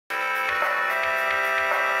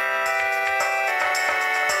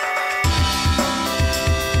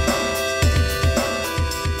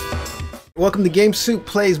Welcome to GameSoup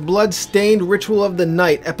Plays Bloodstained Ritual of the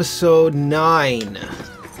Night, Episode 9.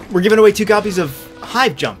 We're giving away 2 copies of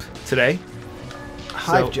Hive Jump today.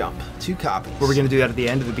 Hive Jump, 2 copies. Were we going to do that at the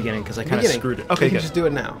end or the beginning? Because I kind of screwed it. Okay, you can just do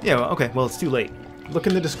it now. Yeah, well, okay. Well, it's too late. Look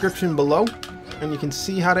in the description below, and you can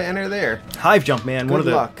see how to enter there. Hive Jump, man. Good one of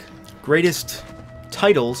the luck. Greatest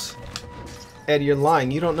titles. Ed, you're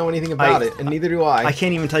lying. You don't know anything about it, and neither do I. I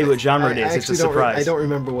can't even tell you what genre it is. It's a surprise. I don't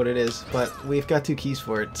remember what it is, but we've got 2 keys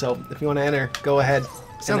for it. So if you want to enter, go ahead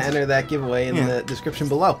and enter that giveaway in the description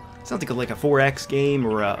below. Sounds like a 4X game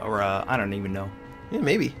or a I don't even know. Yeah,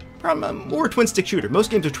 maybe. Probably or a twin stick shooter.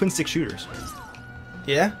 Most games are twin stick shooters.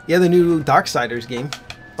 Yeah, the new Darksiders game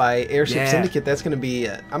by Airship Syndicate. That's going to be.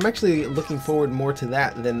 I'm actually looking forward more to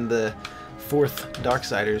that than the 4th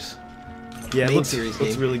Darksiders. Yeah, it looks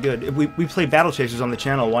really good. We played Battle Chasers on the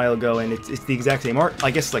channel a while ago, and it's the exact same art.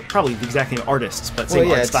 I guess like probably the exact same artists, but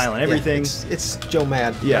same art style and everything. Yeah, it's Joe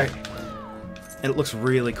Mad. Yeah, right? And it looks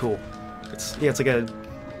really cool. It's like a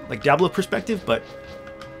Diablo perspective, but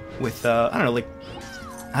with I don't know, like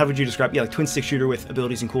how would you describe? Yeah, like twin stick shooter with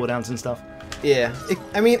abilities and cooldowns and stuff. Yeah,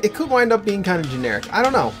 I mean, it could wind up being kind of generic. I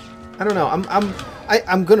don't know.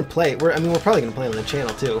 I'm gonna play it. We're probably gonna play it on the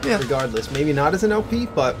channel too, regardless. Maybe not as an LP,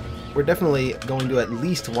 but we're definitely going to at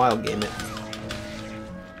least wild game it.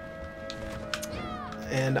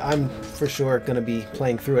 And I'm for sure going to be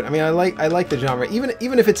playing through it. I mean, I like the genre, even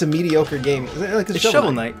if it's a mediocre game. It's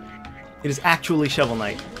Shovel Knight. It is actually Shovel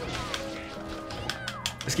Knight.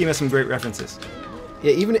 This game has some great references.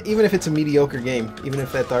 Yeah, even if it's a mediocre game, even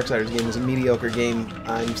if that Darksiders game is a mediocre game,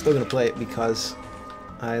 I'm still going to play it because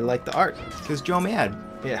I like the art. Because Joe Mad.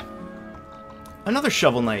 Yeah. Another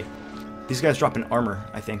Shovel Knight. These guys drop in armor,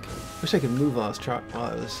 I think. Wish I could move while I was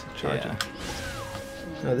charging. Yeah.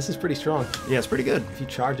 No, this is pretty strong. Yeah, it's pretty good. If you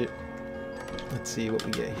charge it. Let's see what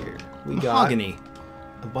we get here. We Mahogany.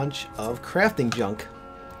 got a bunch of crafting junk.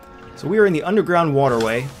 So we are in the underground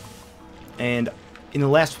waterway, and in the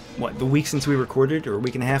last, the week since we recorded, or a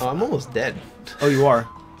week and a half? Oh, I'm almost dead. Oh, you are?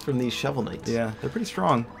 From these Shovel Knights. Yeah, they're pretty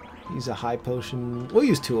strong. Use a high potion. We'll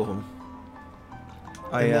use 2 of them.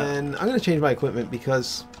 And then I'm going to change my equipment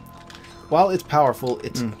because while it's powerful,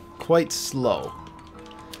 it's quite slow.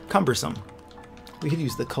 Cumbersome. We could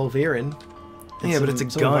use the Culverin. Yeah, but it's a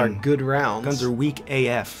gun. Of our good rounds. Guns are weak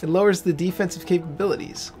AF. It lowers the defensive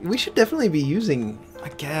capabilities. We should definitely be using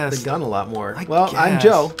the gun a lot more. I'm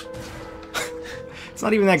Joe. It's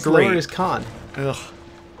not even that great. Lower his con. Ugh.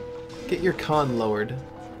 Get your con lowered.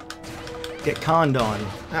 Get conned on.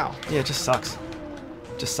 Ow. Yeah, it just sucks.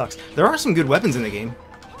 It just sucks. There are some good weapons in the game.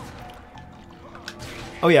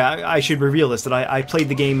 Oh yeah, I should reveal this, that I played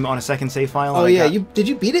the game on a second save file. Oh yeah, did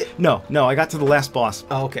you beat it? No, I got to the last boss.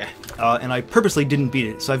 Oh, okay. And I purposely didn't beat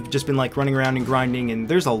it, so I've just been like running around and grinding, and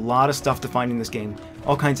there's a lot of stuff to find in this game.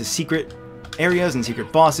 All kinds of secret areas and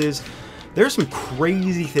secret bosses. There's some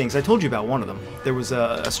crazy things. I told you about one of them. There was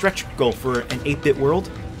a stretch goal for an 8-bit world,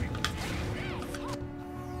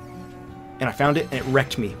 and I found it, and it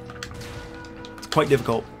wrecked me. It's quite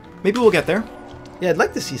difficult. Maybe we'll get there. Yeah, I'd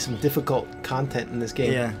like to see some difficult content in this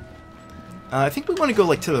game. Yeah. I think we want to go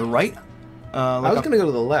like to the right. I was going to go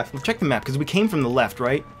to the left. Check the map, because we came from the left,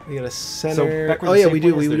 right? We got a center. So we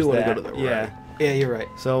do want to go to the right. Yeah. Yeah, you're right.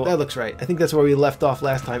 So that looks right. I think that's where we left off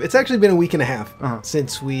last time. It's actually been a week and a half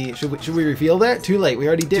since we... Should we reveal that? Too late. We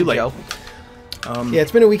already did, Joe. Yeah,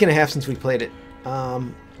 it's been a week and a half since we played it.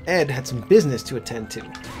 Ed had some business to attend to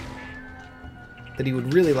that he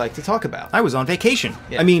would really like to talk about. I was on vacation.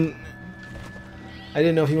 Yeah. I mean... I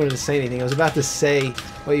didn't know if you wanted to say anything. I was about to say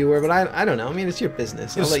what you were, but I don't know. I mean, it's your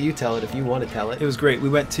business. I'll let you tell it if you want to tell it. It was great. We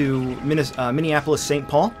went to Minneapolis, St.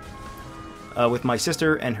 Paul with my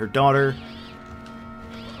sister and her daughter.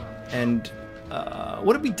 And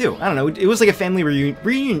what did we do? I don't know. It was like a family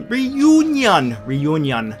reunion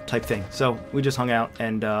type thing. So we just hung out,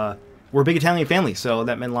 and we're a big Italian family, so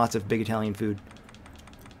that meant lots of big Italian food.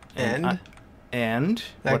 And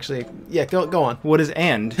actually, yeah, go on. What is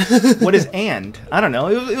and? What is and? I don't know.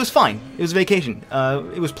 It was fine. It was vacation.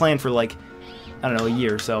 It was planned for like, I don't know, a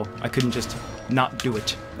year, so I couldn't just not do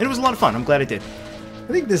it. And it was a lot of fun. I'm glad I did.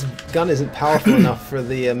 I think this gun isn't powerful enough for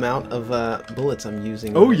the amount of bullets I'm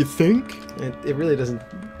using. Oh, you think? It really doesn't.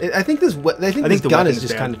 I think this gun is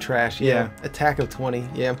just kind of trash. Yeah. Attack of 20.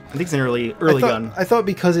 Yeah. I think it's an early gun. I thought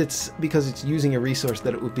because it's using a resource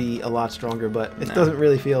that it would be a lot stronger, but it doesn't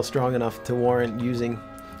really feel strong enough to warrant using.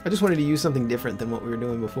 I just wanted to use something different than what we were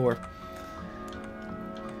doing before.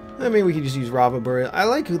 I mean, we could just use Rava Burrill. I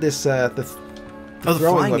like this the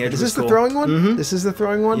throwing weapon. Is this the throwing one? Mm-hmm. This is the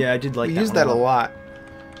throwing one? Yeah, I did like that. We used that a lot.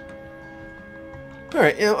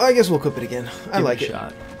 Alright, I guess we'll equip it again. I like it.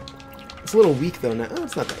 It's a little weak though now. Oh,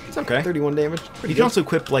 it's not that. It's okay. 31 damage. You can also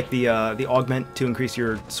equip like the augment to increase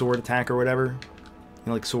your sword attack or whatever. You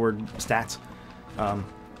know, like sword stats. I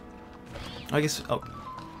guess. Oh,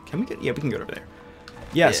 can we get? Yeah, we can go over there.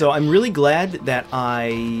 Yeah. So I'm really glad that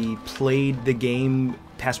I played the game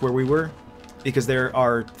past where we were, because there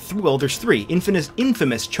are there's 3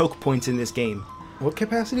 infamous choke points in this game. What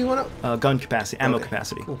capacity went up? Gun capacity, ammo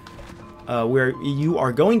capacity. Cool. Where you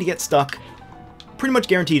are going to get stuck, pretty much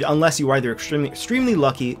guaranteed, unless you are either extremely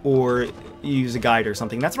lucky or you use a guide or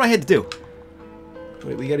something. That's what I had to do.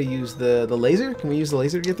 Wait, we got to use the laser? Can we use the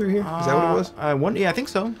laser to get through here? Is that what it was? Yeah, I think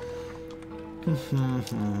so.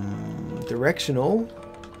 Directional.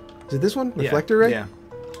 Is it this one? Reflector ray? Yeah.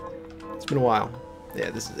 It's been a while.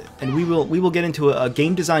 Yeah, this is it. And we will get into a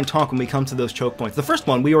game design talk when we come to those choke points. The first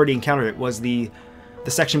one we already encountered. It was the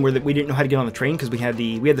section where we didn't know how to get on the train, because we had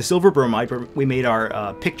the silver bromide where we made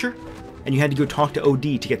our picture, and you had to go talk to OD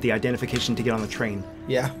to get the identification to get on the train.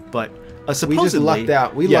 Yeah. But supposedly, we just lucked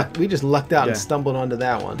out. We just lucked out and stumbled onto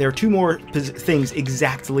that one. There are 2 more things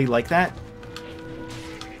exactly like that,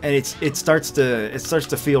 and it starts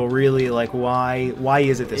to feel really like why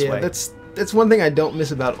is it this way? That's one thing I don't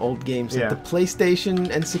miss about old games. Like the PlayStation,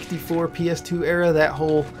 N64, PS2 era, that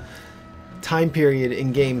whole time period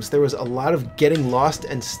in games, there was a lot of getting lost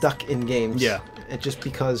and stuck in games. Yeah. And just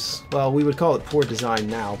because, well, we would call it poor design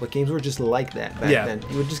now, but games were just like that back then.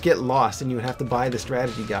 You would just get lost and you would have to buy the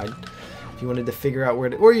strategy guide if you wanted to figure out where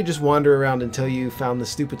to, or you just wander around until you found the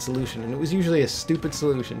stupid solution, and it was usually a stupid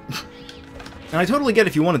solution. And I totally get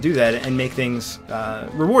if you want to do that and make things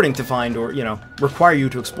rewarding to find, or, you know, require you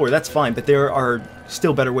to explore. That's fine, but there are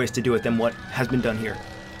still better ways to do it than what has been done here.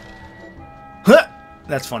 Huh!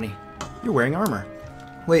 That's funny. You're wearing armor.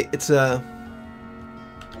 Wait, it's a...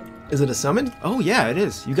 Is it a summon? Oh yeah, it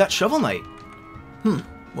is. You got Shovel Knight.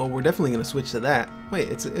 Well, we're definitely going to switch to that. Wait,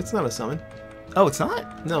 it's not a summon. Oh, it's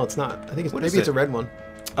not? No, it's not. I think it's maybe it's a red one.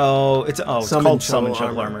 Oh, it's called Summon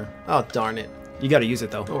Shovel Armor. Oh, darn it. You got to use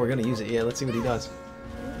it though. Oh, we're going to use it. Yeah, let's see what he does.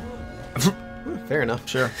 Fair enough.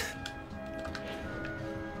 Sure.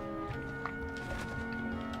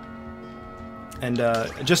 And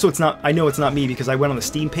just so it's not, I know it's not me because I went on the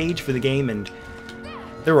Steam page for the game and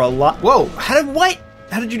there were a lot. Whoa! What?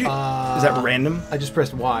 How did you do? Is that random? I just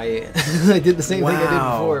pressed Y. I did the same thing I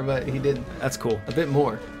did before, but he did. That's cool. A bit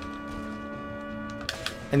more.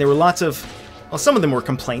 And there were lots of, well, some of them were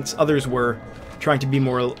complaints. Others were trying to be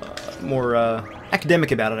more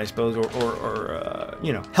academic about it, I suppose, or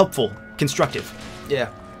you know, helpful, constructive. Yeah.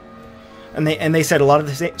 And they said a lot of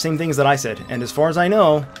the same things that I said. And as far as I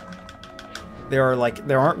know, there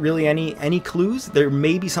aren't really any clues. There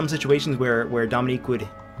may be some situations where Dominique would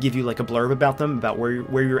give you like a blurb about them, about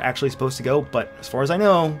where you're actually supposed to go, but as far as I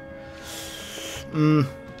know,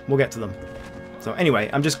 we'll get to them. So anyway,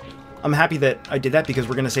 I'm happy that I did that because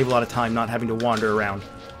we're going to save a lot of time not having to wander around.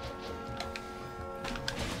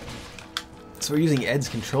 So we're using Ed's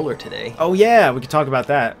controller today. Oh yeah, we could talk about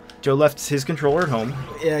that. Joe left his controller at home.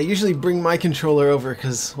 Yeah, I usually bring my controller over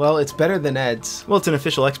because, well, it's better than Ed's. Well, it's an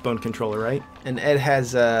official X-Bone controller, right? And Ed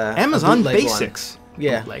has Amazon Basics.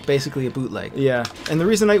 Yeah, bootleg. Basically a bootleg. Yeah, and the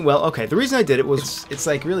reason I did it was... It's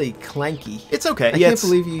like really clanky. It's okay. I can't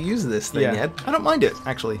believe you use this thing, Ed. I don't mind it,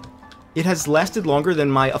 actually. It has lasted longer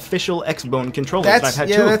than my official X-Bone controllers, and I've had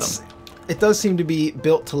two of them. It does seem to be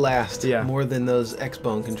built to last more than those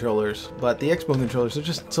X-Bone controllers, but the X-Bone controllers are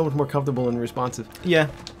just so much more comfortable and responsive. Yeah.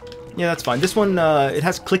 Yeah, that's fine. This one, it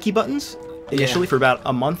has clicky buttons initially for about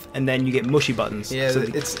a month, and then you get mushy buttons. Yeah, so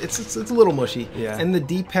it's a little mushy. Yeah. And the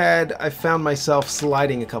D-pad, I found myself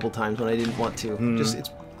sliding a couple times when I didn't want to. It's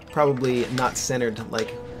probably not centered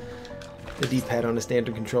like the D-pad on a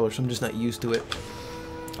standard controller, so I'm just not used to it.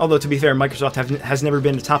 Although, to be fair, Microsoft has never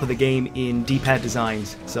been the top of the game in D-pad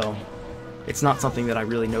designs, so it's not something that I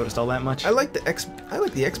really noticed all that much. I like the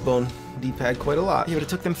X-Bone D-pad quite a lot. Yeah, but it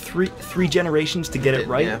took them three generations to get it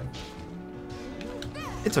right. Yeah.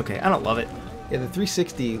 It's okay. I don't love it. Yeah, the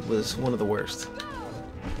 360 was one of the worst.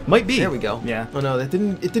 Might be. There we go. Yeah. Oh no, it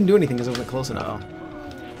didn't do anything because it wasn't close enough.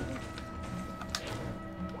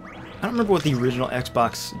 I don't remember what the original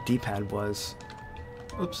Xbox D-pad was.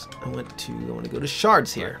 Oops, I want to go to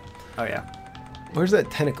shards here. Oh yeah. Where's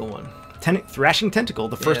that tentacle one? Thrashing Tentacle,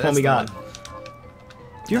 the first one we got.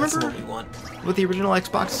 Do you remember what the original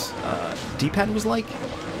Xbox D-pad was like?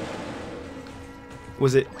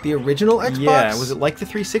 Was it the original Xbox? Yeah, was it like the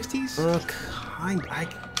 360s?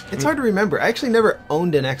 It's hard to remember. I actually never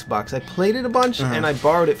owned an Xbox. I played it a bunch, and I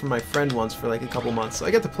borrowed it from my friend once for like a couple months. So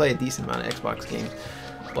I got to play a decent amount of Xbox games.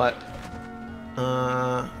 But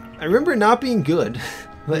I remember it not being good.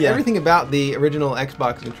 Everything about the original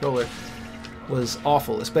Xbox controller was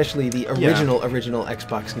awful, especially the original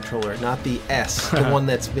Xbox controller, not the S, the one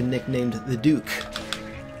that's been nicknamed the Duke.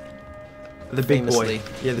 The big boy.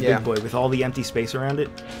 Yeah, the big boy with all the empty space around it.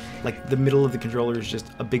 Like the middle of the controller is just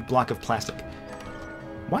a big block of plastic.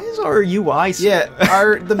 Why is our UI so... Yeah,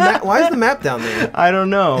 why is the map down there? I don't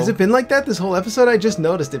know. Has it been like that this whole episode? I just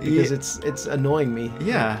noticed it because it's annoying me.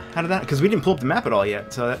 Yeah, how did that... Because we didn't pull up the map at all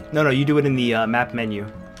yet. So no, you do it in the map menu.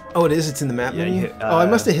 Oh, it is? It's in the map menu? Hit, I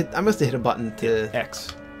must have hit a button to...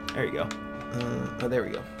 X. There you go. Oh, there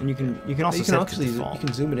we go. And you can also set the default. You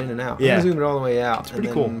can zoom it in and out. Yeah. You can zoom it all the way out. It's pretty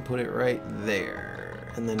cool. And put it right there.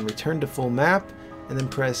 And then return to full map. And then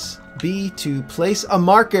press B to place a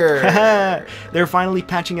marker. They're finally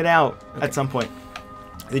patching it out at some point.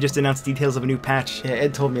 They just announced details of a new patch. Yeah,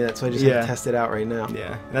 Ed told me that, so I just have to test it out right now.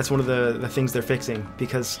 Yeah, that's one of the things they're fixing,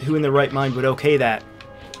 because who in their right mind would okay that?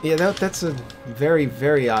 Yeah, that's a very,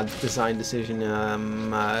 very odd design decision.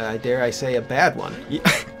 Dare I say a bad one.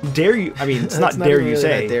 Dare you? I mean, it's not dare really you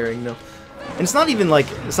say. That daring, no. And it's not even like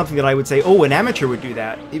something that I would say, oh, an amateur would do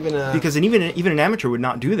that. Because even an amateur would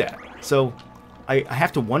not do that. So... I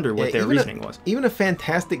have to wonder what their reasoning was. Even a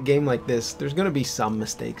fantastic game like this, there's going to be some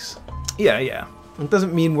mistakes. Yeah, yeah. It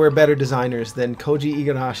doesn't mean we're better designers than Koji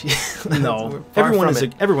Igarashi. No,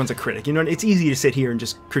 everyone's a critic. You know, it's easy to sit here and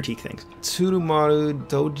just critique things. Tsurumaru,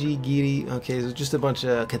 Doji Giri. Okay, so just a bunch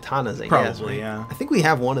of katanas, I guess. Probably, yeah. I think we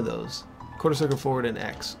have one of those. Quarter circle forward and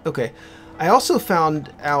X. Okay. I also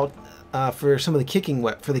found out for some of the kicking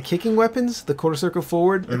weapons, the quarter circle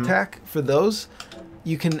forward attack for those.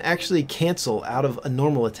 You can actually cancel out of a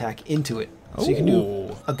normal attack into it. So you can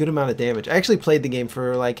do a good amount of damage. I actually played the game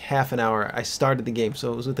for like half an hour. I started the game,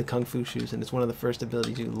 so it was with the Kung Fu shoes, and it's one of the first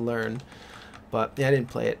abilities you learn. But yeah, I didn't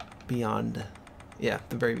play it beyond, the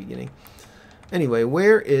very beginning. Anyway,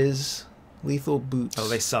 where is Lethal Boots? Oh,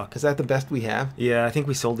 they suck. Is that the best we have? Yeah, I think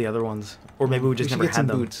we sold the other ones. Or maybe we just never had them.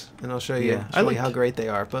 Get some boots, and I'll show you, how great they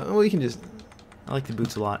are. But we can just... I like the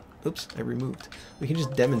boots a lot. Oops, I removed. We can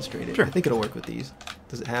just demonstrate it. Sure. I think it'll work with these.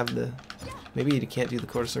 Does it have the... Maybe you can't do the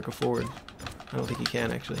quarter circle forward. I don't think you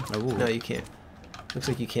can, actually. Oh. No, you can't. Looks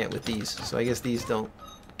like you can't with these. So I guess these don't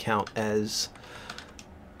count as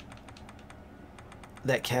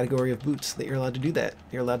that category of boots that you're allowed to do that.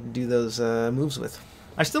 You're allowed to do those moves with.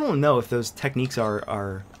 I still don't know if those techniques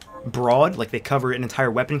are broad, like they cover an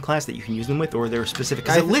entire weapon class that you can use them with, or they're specific,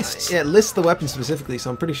 because it lists. Yeah, it lists the weapon specifically,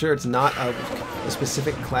 so I'm pretty sure it's not a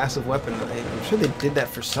specific class of weapon. I'm sure they did that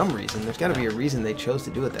for some reason. There's got to be a reason they chose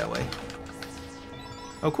to do it that way.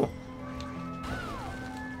 Oh, cool.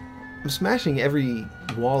 I'm smashing every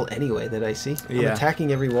wall anyway that I see. I'm Yeah.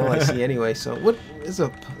 attacking every wall I see anyway, so what is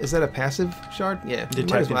that a passive shard? Yeah, you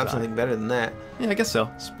might as well have something better than that. Yeah, I guess so.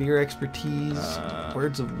 Spear expertise,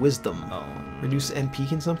 words of wisdom, reduce MP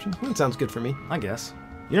consumption. Well, that sounds good for me. I guess.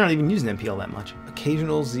 You're not even using MP all that much.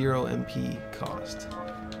 Occasional 0 MP cost.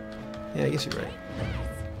 Yeah, I guess you're right.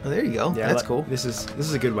 Oh, there you go. Yeah, that's cool. This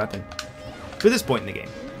is a good weapon for this point in the game.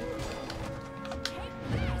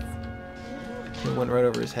 It went right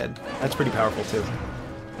over his head. That's pretty powerful too.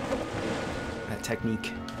 That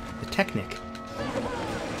technique. The technique.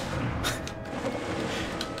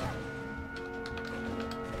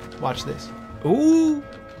 Watch this. Ooh!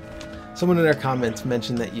 Someone in our comments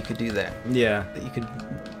mentioned that you could do that. Yeah. That you could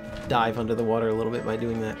dive under the water a little bit by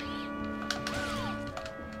doing that.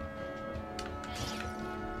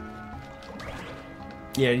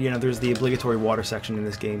 Yeah, you know, there's the obligatory water section in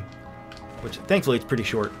this game, which thankfully it's pretty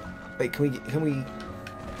short. Wait, can we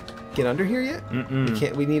get under here yet? Mm-mm. We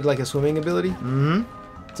can't. We need like a swimming ability. Mm-hmm.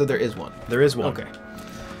 So there is one. There is one. Okay.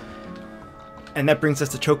 And that brings us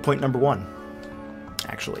to choke point number 1.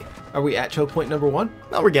 Actually. Are we at choke point number 1?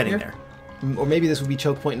 No, we're getting there. Or maybe this would be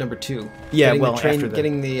choke point number 2. Yeah,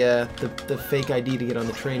 Getting the fake ID to get on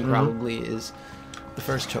the train probably is the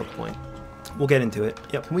first choke point. We'll get into it.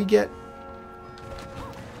 Yep. Can we get?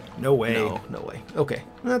 No way. No way. Okay.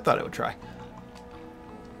 I thought I would try.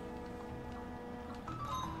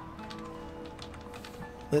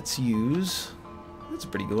 Let's use... That's a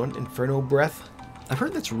pretty good one. Inferno Breath. I've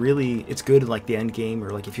heard that's really... It's good in like the end game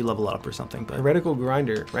or like if you level up or something. But Heretical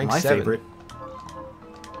Grinder, rank 7. My favorite.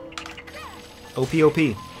 OP.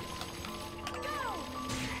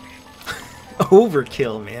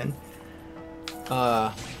 Overkill, man.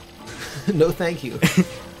 No thank you.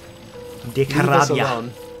 Leave us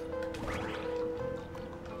alone.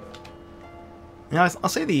 Now, I'll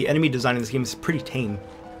say the enemy design in this game is pretty tame.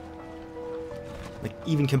 Like,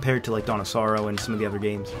 even compared to, like, Dawn of Sorrow and some of the other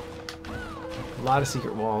games. A lot of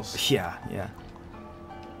secret walls. Yeah, yeah.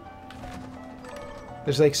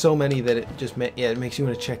 There's, like, so many that it just... it makes you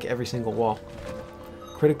want to check every single wall.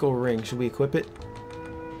 Critical Ring. Should we equip it?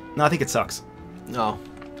 No, I think it sucks. Oh.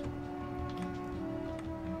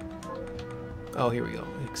 Oh, here we go.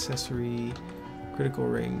 Accessory, critical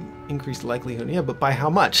ring, increased likelihood. Yeah, but by how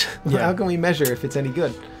much? Yeah. How can we measure if it's any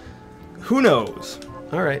good? Who knows?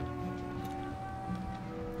 All right.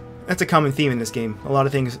 That's a common theme in this game. A lot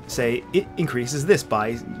of things say it increases this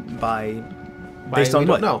by based on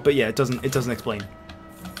what? No. But yeah, it doesn't explain.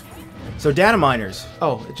 So data miners.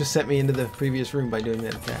 Oh, it just sent me into the previous room by doing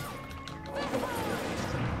that attack.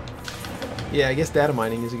 Yeah, I guess data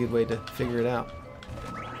mining is a good way to figure it out.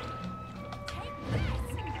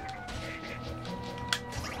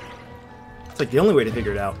 It's like the only way to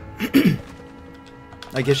figure it out.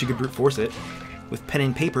 I guess you could brute force it with pen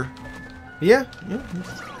and paper. Yeah.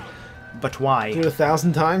 But why? Do it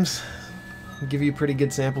 1,000 times. Give you a pretty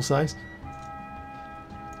good sample size.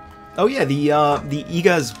 Oh yeah, the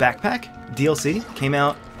Iga's backpack DLC came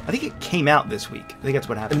out. I think it came out this week. I think that's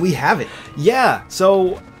what happened. And we have it. Yeah.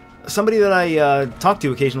 So somebody that I talk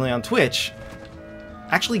to occasionally on Twitch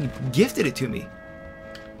actually gifted it to me.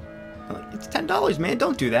 I'm like, it's $10, man.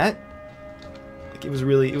 Don't do that. Like, it was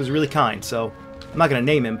really kind. So I'm not gonna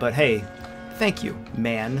name him, but hey, thank you,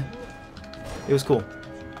 man. It was cool.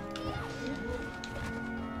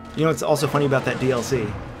 You know what's also funny about that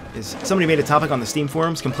DLC is somebody made a topic on the Steam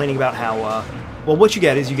forums complaining about how, well, what you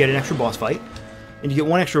get is you get an extra boss fight, and you get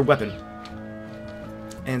one extra weapon.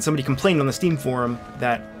 And somebody complained on the Steam forum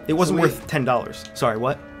that it wasn't worth $10. Sorry,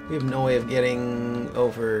 what? We have no way of getting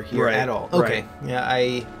over here at all. Okay, right. Yeah,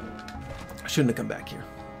 I shouldn't have come back here.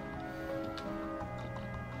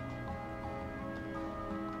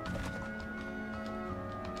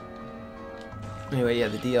 Anyway, yeah,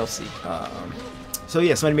 the DLC. So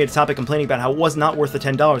yeah, somebody made a topic complaining about how it was not worth the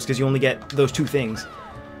 $10 because you only get those two things.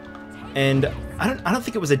 And I don't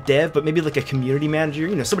think it was a dev, but maybe like a community manager,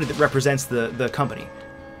 you know, somebody that represents the company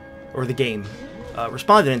or the game,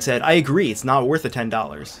 responded and said, I agree, it's not worth the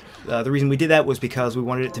 $10. The reason we did that was because we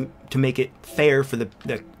wanted it to make it fair for the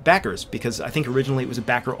backers, because I think originally it was a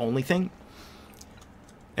backer-only thing.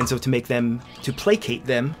 And so to placate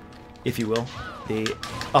them, if you will, they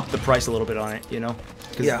upped the price a little bit on it, you know?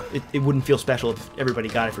 Because yeah. it wouldn't feel special if everybody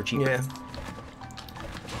got it for cheaper. Yeah.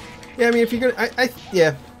 Yeah, I mean, if you're gonna...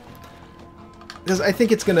 yeah. Because I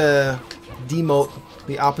think it's gonna demote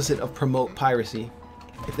the opposite of promote piracy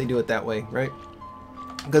if they do it that way, right?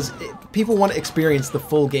 Because people want to experience the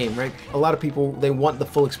full game, right? A lot of people, they want the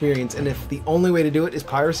full experience, and if the only way to do it is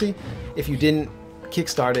piracy, if you didn't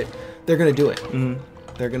kickstart it, they're gonna do it. Mm-hmm.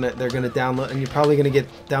 They're gonna download, and you're probably gonna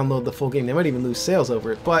download the full game. They might even lose sales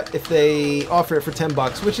over it. But if they offer it for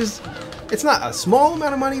 $10, which is, it's not a small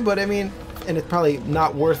amount of money, but I mean, and it's probably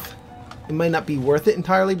not worth. It might not be worth it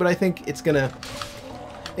entirely, but I think it's gonna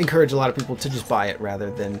encourage a lot of people to just buy it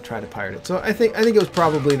rather than try to pirate it. So I think it was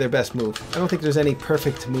probably their best move. I don't think there's any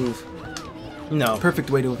perfect move. No.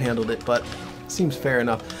 Perfect way to have handled it, but it seems fair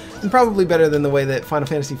enough. And probably better than the way that Final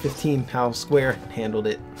Fantasy 15, how Square handled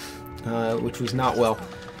it, which was not well.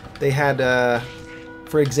 They had,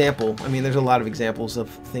 for example, I mean, there's a lot of examples of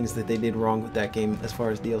things that they did wrong with that game as far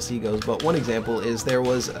as DLC goes, but one example is there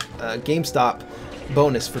was a GameStop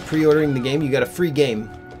bonus for pre-ordering the game. You got a free game,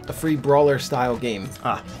 a free brawler-style game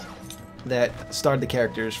that starred the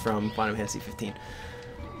characters from Final Fantasy 15.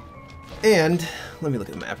 And let me look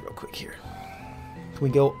at the map real quick here. Can we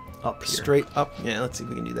go up here? Straight up? Yeah, let's see if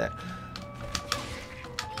we can do that.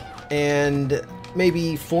 And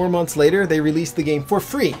maybe 4 months later, they released the game for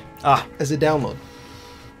free as a download.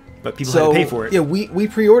 But people had to pay for it. Yeah, we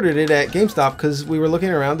pre-ordered it at GameStop because we were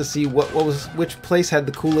looking around to see which place had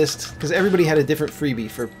the coolest, because everybody had a different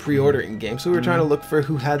freebie for pre-ordering games. So we were trying to look for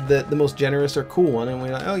who had the most generous or cool one, and we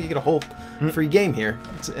were like, oh, you get a whole free game here.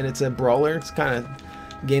 And it's a brawler. It's kind of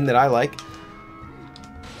a game that I like.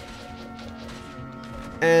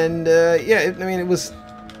 And yeah, I mean,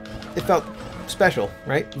 it felt special,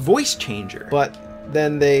 right? Voice changer. But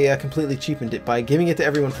then they completely cheapened it by giving it to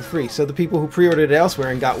everyone for free. So the people who pre-ordered it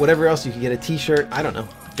elsewhere and got whatever else, you could get a t-shirt, I don't know.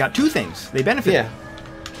 Got two things. They benefited. Yeah.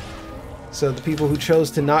 So the people who chose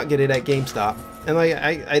to not get it at GameStop, and like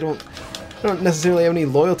I don't necessarily have any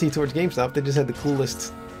loyalty towards GameStop. They just had the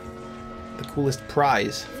coolest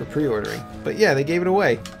prize for pre-ordering. But yeah, they gave it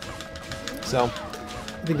away. So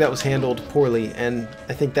I think that was handled poorly, and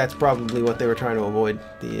I think that's probably what they were trying to avoid.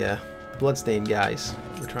 The Bloodstained guys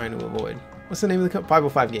were trying to avoid. What's the name of the company?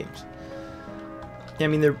 505 Games. Yeah, I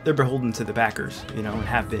mean, they're beholden to the backers, you know, and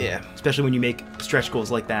have been. Yeah. Especially when you make stretch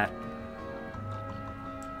goals like that.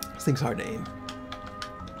 This thing's hard to aim.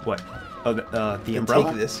 What? Oh, the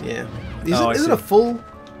umbrella? Take this, yeah. Is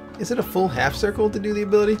it a full half circle to do the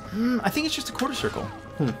ability? I think it's just a quarter circle.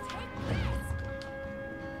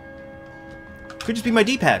 Could just be my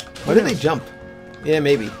D-pad. Why did they jump? Yeah,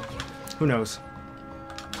 maybe. Who knows?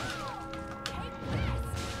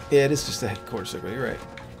 Yeah, it is just a quarter circle. You're right.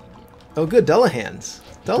 Oh, good. Dullahans.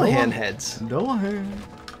 Dullahan heads. Dullahan.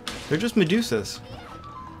 They're just Medusas.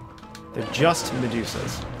 They're just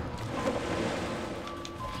Medusas.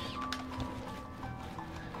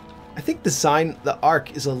 I think the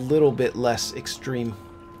arc is a little bit less extreme.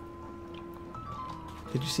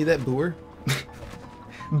 Did you see that boor?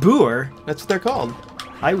 Boor? That's what they're called.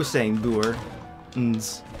 I was saying boor.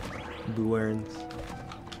 Boorns.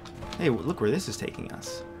 Hey, look where this is taking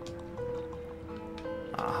us.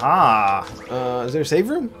 Aha! Is there a save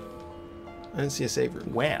room? I didn't see a save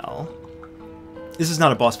room. Well, this is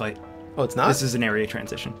not a boss fight. Oh, it's not? This is an area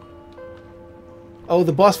transition. Oh,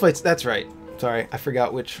 the boss fights. That's right. Sorry, I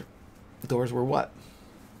forgot which doors were what.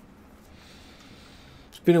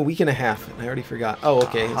 It's been a week and a half, and I already forgot. Oh,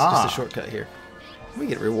 okay. It's just a shortcut here. We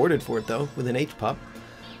get rewarded for it, though, with an H-pop.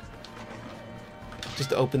 Just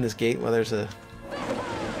to open this gate while there's a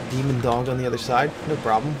demon dog on the other side. No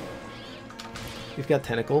problem. We've got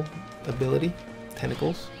tentacle ability.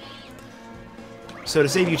 Tentacles. So to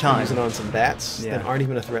save you time... Using on some bats that aren't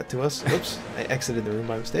even a threat to us. Oops, I exited the room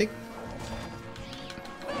by mistake.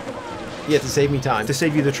 Yeah, to save me time. To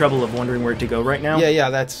save you the trouble of wondering where to go right now? Yeah,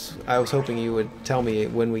 that's... I was hoping you would tell me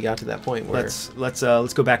when we got to that point where... Let's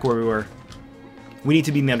go back where we were. We need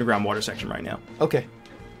to be in the underground water section right now. Okay.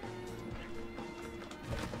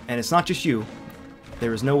 And it's not just you.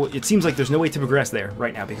 There is no... It seems like there's no way to progress there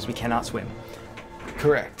right now because we cannot swim.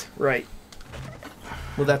 Correct. Right.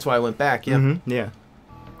 Well, that's why I went back, yeah. Mm-hmm, yeah.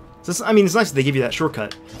 So, I mean, it's nice that they give you that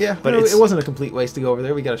shortcut. Yeah, but it wasn't a complete waste to go over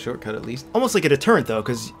there. We got a shortcut at least. Almost like a deterrent, though,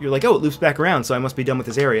 because you're like, oh, it loops back around, so I must be done with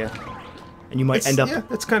this area. And you might end up... Yeah,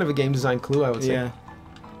 that's kind of a game design clue, I would say. Yeah.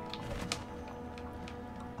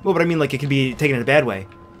 Well, but I mean, like, it could be taken in a bad way.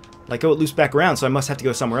 Like, oh, it loops back around, so I must have to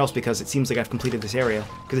go somewhere else because it seems like I've completed this area.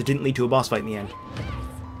 Because it didn't lead to a boss fight in the end.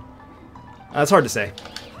 It's hard to say.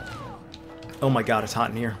 Oh my god, it's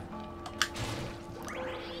hot in here.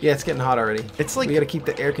 Yeah, it's getting hot already. It's like... We gotta keep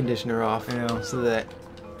the air conditioner off so that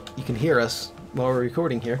you can hear us while we're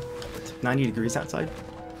recording here. It's 90 degrees outside.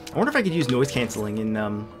 I wonder if I could use noise cancelling in, I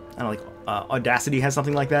don't know, like, Audacity has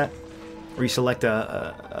something like that. Where you select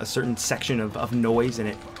a certain section of noise and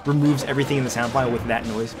it removes everything in the sound file with that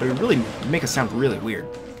noise. But it would really make us sound really weird.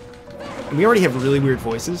 And we already have really weird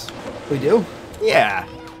voices. We do? Yeah.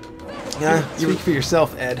 Yeah, speak for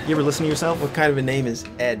yourself, Ed. You ever listen to yourself? What kind of a name is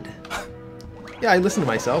Ed? Yeah, I listen to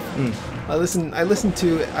myself. I listen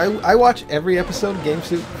to... I watch every episode of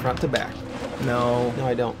GameSoup front to back. No. No,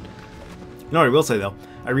 I don't. You know what I will say, though?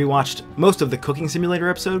 I rewatched most of the Cooking Simulator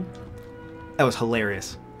episode. That was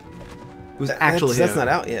hilarious. It was actually... That's not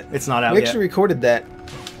out yet. It's not out yet. We actually recorded that...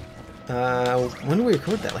 when did we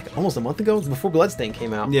record that? Like almost a month ago? It was before Bloodstained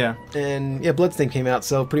came out. Yeah. And yeah, Bloodstained came out,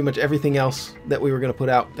 so pretty much everything else that we were going to put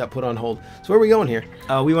out got put on hold. So where are we going here?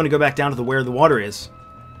 We want to go back down to where the water is.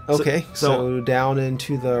 Okay, so down and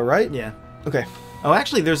to the right? Yeah. Okay. Oh,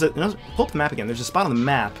 actually, there's a... pull up the map again. There's a spot on the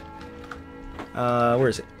map. Where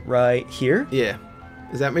is it? Right here? Yeah.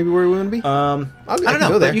 Is that maybe where we want to be? I don't know.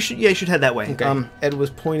 Go there. But you should head that way. Okay. Ed was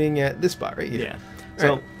pointing at this spot right here. Yeah.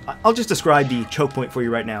 So I'll just describe the choke point for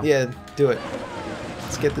you right now. Yeah, do it.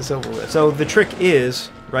 Let's get this over with. So the trick is,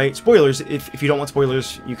 right, spoilers, if you don't want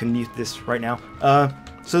spoilers, you can mute this right now.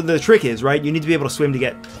 So the trick is, right, you need to be able to swim to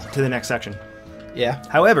get to the next section. Yeah.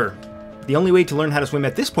 However, the only way to learn how to swim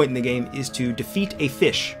at this point in the game is to defeat a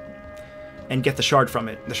fish and get the shard from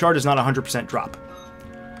it. The shard is not 100% drop.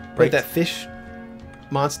 Right, that fish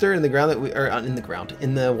monster in the ground that we... Or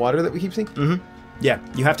in the water that we keep seeing? Mm-hmm. Yeah,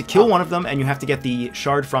 you have to kill one of them, and you have to get the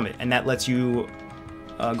shard from it, and that lets you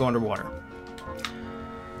go underwater.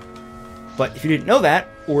 But if you didn't know that,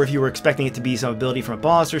 or if you were expecting it to be some ability from a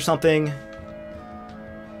boss or something,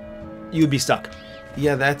 you would be stuck.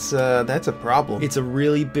 Yeah, that's a problem. It's a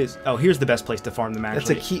really oh, here's the best place to farm them.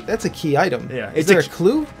 Actually, That's a key item. Yeah, is there a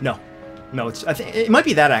clue? No, it's. I think it might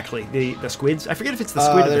be that actually. The squids. I forget if it's the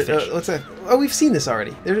squid or the fish. What's that? Oh, we've seen this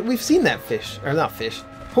already. We've seen that fish, or not fish.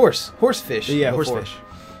 Horsefish. Yeah, before. horsefish.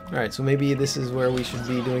 All right, so maybe this is where we should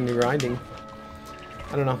be doing the grinding.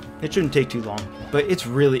 I don't know. It shouldn't take too long, but it's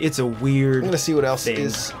a weird. I'm gonna see what else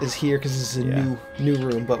is here because this is a new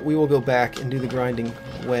room. But we will go back and do the grinding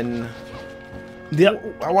when.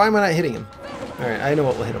 Yep. Why am I not hitting him? All right, I know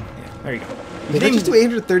what will hit him. Yeah, there you go. Did I just do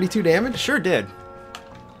 832 damage? Sure did.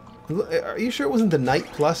 Are you sure it wasn't the knight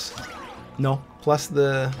plus? No. Plus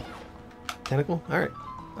the tentacle? All right.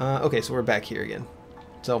 Okay, so we're back here again.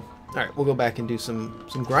 So, all right, we'll go back and do some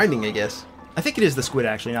grinding, I guess. I think it is the squid,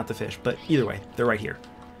 actually, not the fish. But either way, they're right here.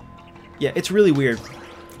 Yeah, it's really weird.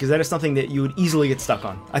 because that is something that you would easily get stuck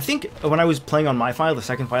on. I think when I was playing on my file, the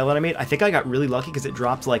second file that I made, I think I got really lucky because it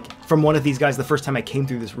dropped like from one of these guys the first time I came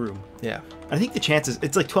through this room. Yeah. I think the chances,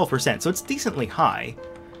 it's like 12%, so it's decently high.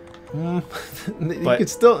 You could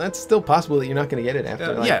still, that's still possible that you're not going to get it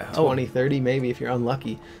after like yeah. 20, 30 maybe if you're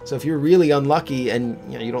unlucky. So if you're really unlucky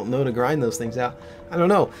and you don't know to grind those things out, I don't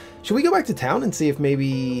know. Should we go back to town and see if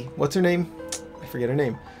maybe, what's her name? I forget her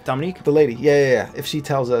name. Dominique? The lady. Yeah. If she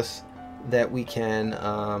tells us that we can,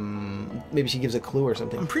 maybe she gives a clue or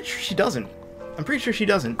something. I'm pretty sure she doesn't.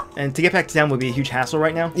 And to get back to town would be a huge hassle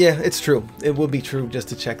right now. Yeah, it's true. It would be true just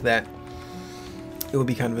to check that. It would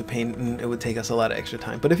be kind of a pain, and it would take us a lot of extra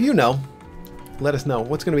time. But if you know, let us know.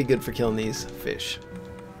 What's going to be good for killing these fish?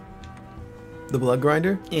 The blood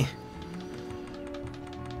grinder? Eh.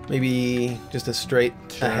 Maybe just a straight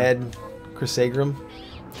ahead Crissaegrim?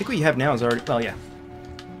 I think what you have now is already... Well, yeah.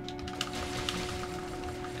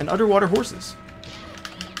 And underwater horses.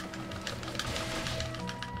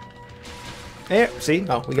 There, see?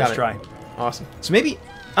 Oh, we got first it. Try. Awesome. So maybe...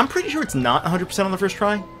 I'm pretty sure it's not 100% on the first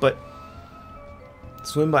try, but...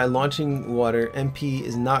 Swim by launching water. MP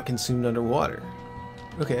is not consumed underwater.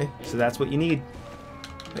 Okay. So that's what you need.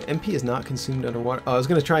 MP is not consumed underwater. Oh, I was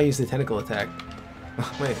going to try and use the tentacle attack.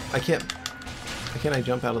 Wait, I can't... Why can't I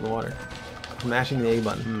jump out of the water? I'm mashing the A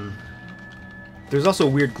button. There's also a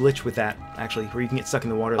weird glitch with that, actually, where you can get stuck in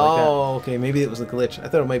the water like that. Oh, okay. Maybe it was a glitch. I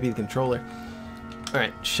thought it might be the controller.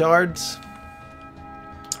 Alright, shards.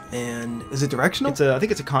 And... Is it directional? I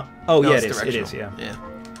think it's a Oh, no, yeah, it is, yeah. Yeah.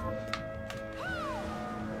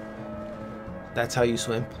 That's how you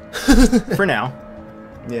swim. For now.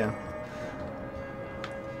 Yeah.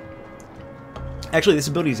 Actually, this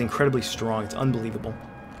ability is incredibly strong. It's unbelievable.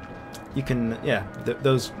 You can, yeah,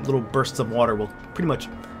 those little bursts of water will pretty much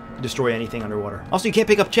destroy anything underwater. Also, you can't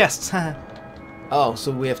pick up chests. Oh,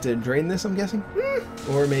 so we have to drain this, I'm guessing?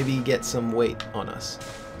 Or maybe get some weight on us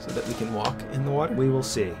so that we can walk in the water? We will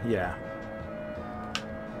see, yeah.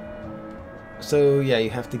 So, yeah, you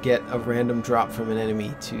have to get a random drop from an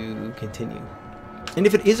enemy to continue. And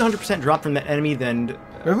if it is 100% drop from that enemy, then...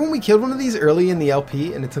 Remember when we killed one of these early in the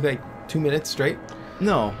LP and it took like 2 minutes straight?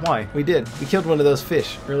 No, why? We did. We killed one of those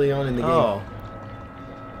fish early on in the game. Oh.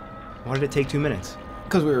 Why did it take 2 minutes?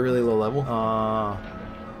 Because we were really low level.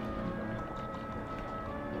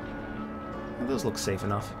 Those look safe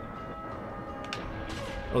enough.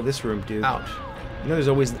 Oh, this room, dude. Ouch. You know there's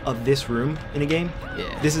always a this room in a game?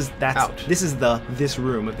 Yeah. This is the this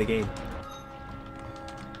room of the game.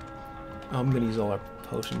 Oh, I'm gonna use all our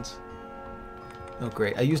potions. Oh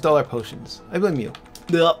great, I used all our potions. I blame you.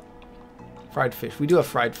 Yep. Fried fish. We do have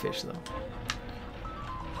fried fish though.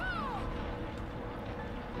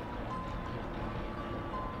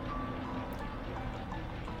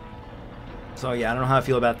 So yeah, I don't know how I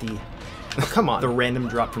feel about the come on. the random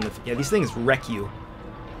drop from the these things wreck you.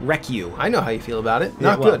 Wreck you. I know how you feel about it.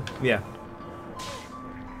 Yeah, Not good. Yeah.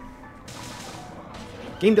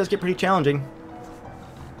 Game does get pretty challenging.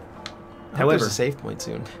 However, there's a save point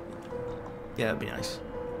soon. Yeah, that'd be nice.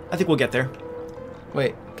 I think we'll get there.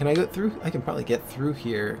 Wait, can I go through? I can probably get through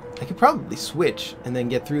here. I could probably switch and then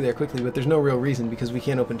get through there quickly, but there's no real reason because we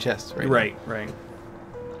can't open chests right now. Right.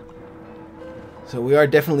 So we are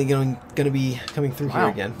definitely going to be coming through here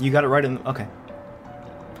again. You got it right in. Okay.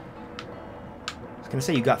 I was gonna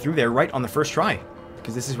say you got through there right on the first try,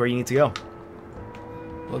 because this is where you need to go.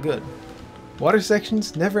 Well, good. Water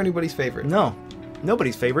sections, never anybody's favorite. No,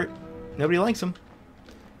 nobody's favorite. Nobody likes them.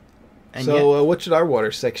 And so what should our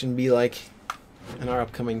water section be like in our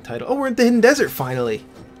upcoming title? Oh, we're at the Hidden Desert finally.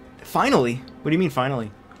 Finally? What do you mean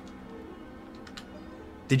finally?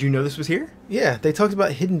 Did you know this was here? Yeah, they talked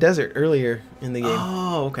about Hidden Desert earlier in the game.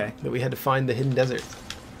 Oh, okay. That we had to find the Hidden Desert.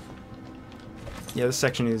 Yeah, this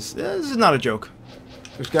section is... this is not a joke.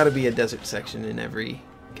 There's got to be a desert section in every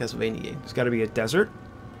Castlevania game. There's got to be a desert.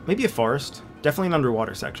 Maybe a forest. Definitely an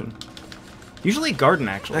underwater section. Usually a garden,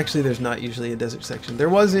 actually. Actually, there's not usually a desert section. There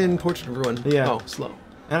was in Portrait of Ruin. Yeah. Oh, slow.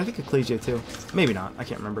 And I think Ecclesia, too. Maybe not. I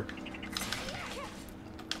can't remember.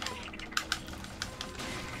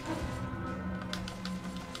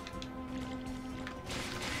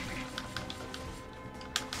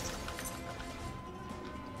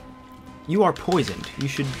 You are poisoned. You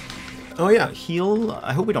should... Oh, yeah. Heal.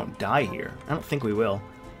 I hope we don't die here. I don't think we will.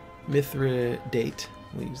 Mithridate.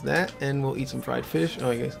 We'll use that, and we'll eat some fried fish.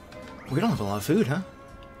 Oh, I guess. We don't have a lot of food, huh?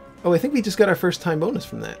 Oh, I think we just got our first time bonus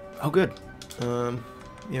from that. Oh, good.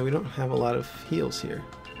 Yeah, we don't have a lot of heals here.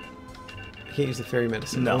 I can't use the fairy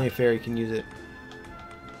medicine. No. Only a fairy can use it.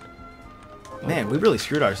 Man, we really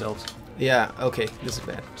screwed ourselves. Yeah, okay. This is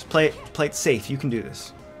bad. Just play it safe. You can do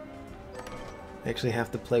this. I actually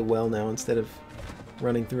have to play well now instead of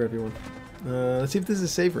running through everyone. Let's see if this is a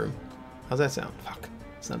save room. How's that sound? Fuck.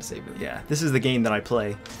 It's not a save room. Yeah, this is the game that I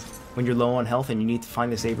play. When you're low on health and you need to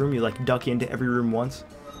find the save room, you like duck into every room once.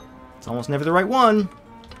 It's almost never the right one.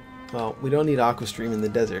 Well, we don't need Aqua Stream in the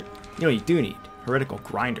desert. You know what you do need? Heretical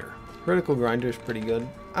Grinder. Heretical Grinder is pretty good.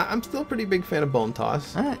 I'm still a pretty big fan of Bone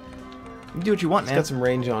Toss. Alright. You do what you want, man. It's got some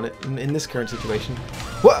range on it in this current situation.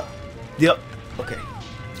 What? Yep. Okay.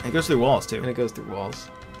 It goes through walls, too. And it goes through walls.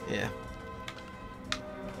 Yeah.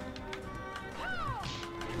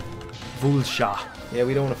 Vulsha. Yeah,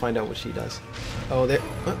 we don't want to find out what she does. Oh, there.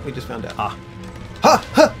 Oh, we just found out. Ah. Ha!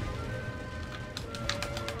 Ha!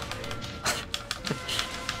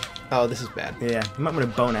 Oh, this is bad. Yeah, you might want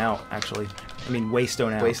to bone out, actually. I mean,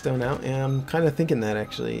 waystone out. Waystone out? Yeah, I'm kind of thinking that,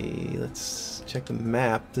 actually. Let's check the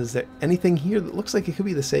map. Is there anything here that looks like it could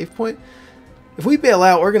be the save point? If we bail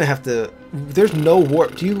out, we're going to have to... There's no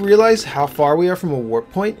warp. Do you realize how far we are from a warp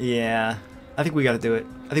point? Yeah. I think we got to do it.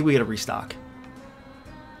 I think we got to restock.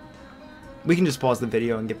 We can just pause the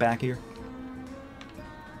video and get back here.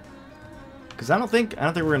 Because I don't think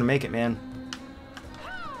we're going to make it, man.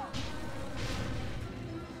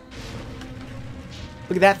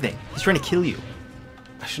 Look at that thing. He's trying to kill you.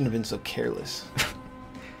 I shouldn't have been so careless.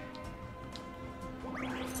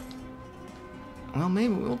 Well,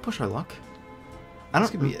 maybe we'll push our luck. This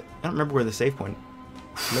could be it. I don't remember where the save point.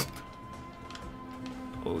 Nope.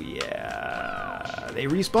 Oh, yeah. They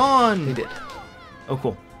respawn. They did. Oh,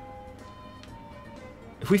 cool.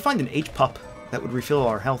 If we find an H-pup, that would refill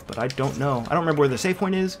our health, but I don't know. I don't remember where the save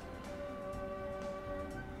point is.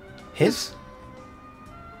 His?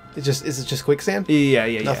 Is it just quicksand?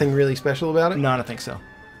 Yeah. Nothing really special about it? No, I don't think so.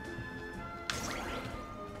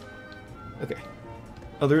 Okay.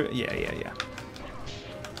 Oh, yeah.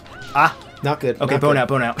 Ah! Not good. Okay, not bone good. out,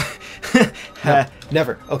 bone out. No,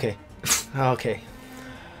 never. Okay. Okay.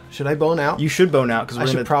 Should I bone out? You should bone out, because I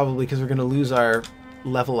should probably, because we're going to lose our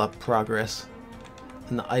level up progress.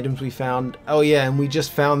 And the items we found. Oh, yeah, and we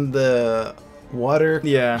just found the water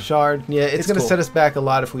shard. Yeah, it's going to set us back a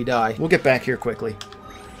lot if we die. We'll get back here quickly.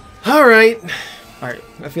 All right.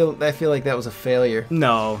 I feel like that was a failure.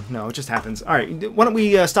 No, it just happens. All right, why don't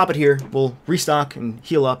we stop it here? We'll restock and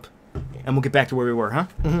heal up, and we'll get back to where we were, huh?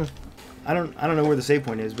 Mm-hmm. I don't know where the save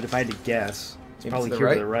point is, but if I had to guess, it's probably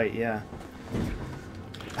here to the right. Yeah.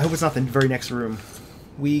 I hope it's not the very next room.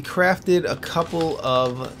 We crafted a couple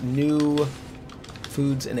of new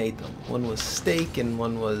foods and ate them. One was steak and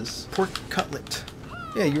one was pork cutlet.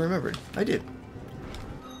 Yeah, you remembered. I did.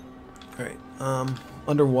 All right.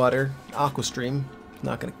 Underwater, Aqua Stream.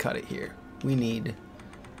 Not going to cut it here. We need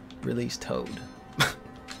release Toad.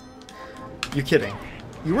 You're kidding.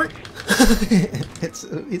 You weren't.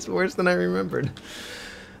 It's worse than I remembered.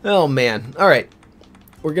 Oh man. All right.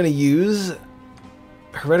 We're going to use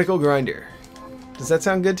Heretical Grinder. Does that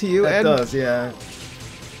sound good to you, Ed? It does, yeah.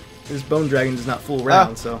 This bone dragon does not fool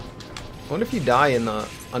around, so. I wonder if you die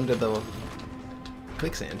under the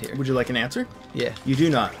quicksand here. Would you like an answer? Yeah. You do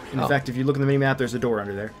not. In fact, if you look in the mini-map, there's a door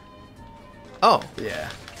under there. Oh. Yeah.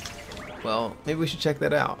 Well, maybe we should check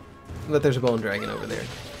that out. But there's a bone dragon over there.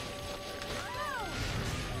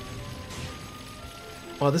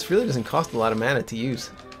 Well, this really doesn't cost a lot of mana to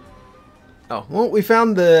use. Oh, well, we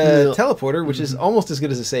found the teleporter, which is almost as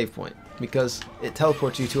good as a save point, because it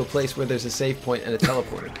teleports you to a place where there's a save point and a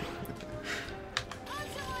teleporter.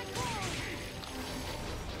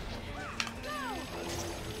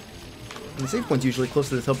 And the save point's usually close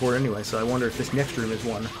to the teleporter anyway, so I wonder if this next room is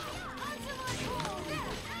one.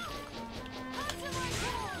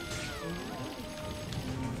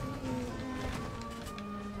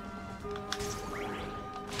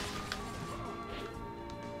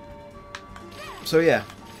 So yeah,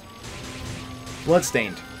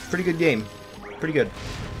 Bloodstained, pretty good game, pretty good.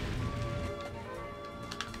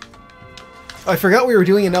 Oh, I forgot we were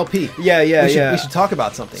doing an LP. Yeah. We should talk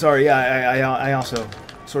about something. Sorry, yeah, I also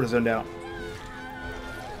sort of zoned out.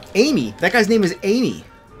 Amy, that guy's name is Amy.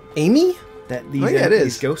 Amy? It is.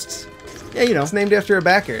 These ghosts. Yeah, you know. It's named after a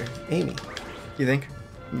backer, Amy. You think?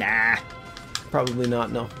 Nah. Probably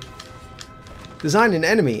not, no. Design an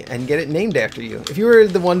enemy and get it named after you. If you were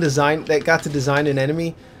the one that got to design an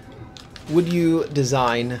enemy, would you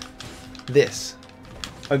design this?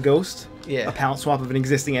 A ghost? Yeah. A palette swap of an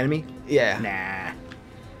existing enemy? Yeah. Nah.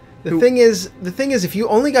 The thing is, if you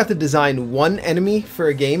only got to design one enemy for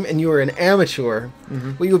a game and you were an amateur,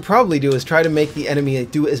 what you would probably do is try to make the enemy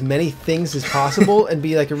do as many things as possible and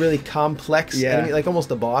be like a really complex enemy, like almost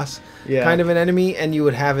a boss kind of an enemy, and you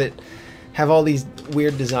would have all these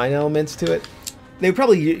weird design elements to it. They would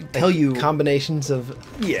probably tell you combinations of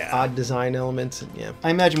odd design elements.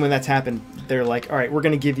 I imagine when that's happened, they're like, all right, we're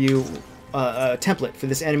going to give you a template for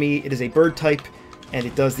this enemy. It is a bird type, and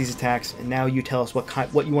it does these attacks. And now you tell us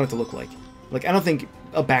what you want it to look like. Like, I don't think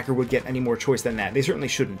a backer would get any more choice than that. They certainly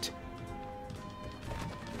shouldn't.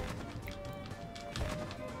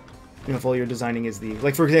 You know, if all you're designing is the...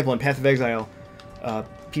 Like, for example, in Path of Exile,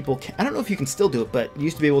 people... I don't know if you can still do it, but you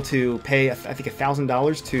used to be able to pay, I think,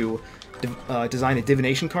 $1,000 to design a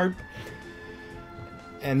divination card.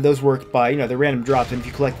 And those work by, you know, the random drops. And if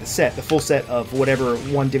you collect the full set of whatever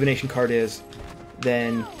one divination card is,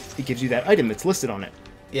 then it gives you that item that's listed on it.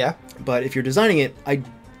 Yeah. But if you're designing it, I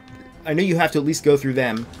know you have to at least go through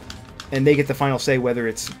them, and they get the final say whether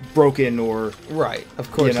it's broken or... Right,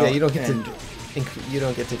 of course. You know, yeah, you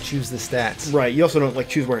don't get to choose the stats. Right, you also don't like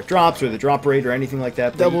choose where it drops or the drop rate or anything like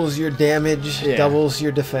that. Doubles your damage, doubles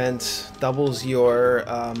your defense, doubles your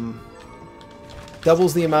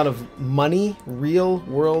doubles the amount of money, real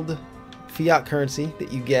world fiat currency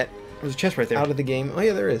that you get. There's a chest right there. Out of the game. Oh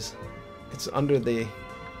yeah, there is. It's under the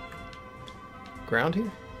ground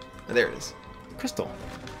here. Oh, there it is. Crystal.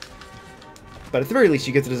 But at the very least,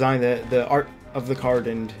 you get to design the art of the card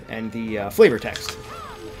and the flavor text.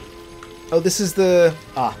 Oh, this is the...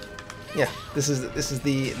 Ah. Yeah, this is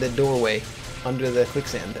the doorway under the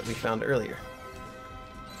quicksand that we found earlier.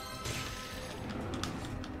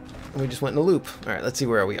 And we just went in a loop. Alright, let's see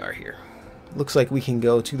where we are here. Looks like we can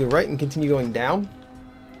go to the right and continue going down.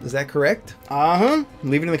 Is that correct? Uh-huh.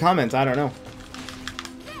 Leave it in the comments. I don't know.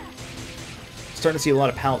 Starting to see a lot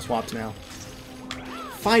of palette swaps now.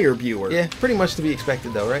 Fire Viewer. Yeah, pretty much to be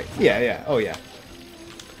expected though, right? Yeah, yeah. Oh, yeah.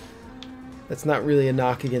 That's not really a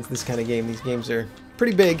knock against this kind of game. These games are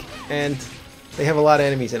pretty big, and they have a lot of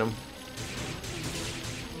enemies in them.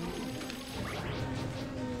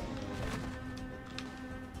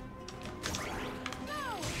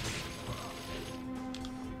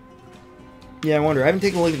 Yeah, I wonder. I haven't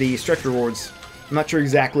taken a look at the stretch rewards. I'm not sure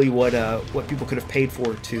exactly what people could have paid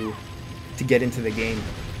for to get into the game.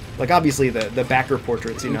 Like, obviously, the backer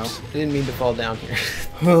portraits, you know. I didn't mean to fall down here.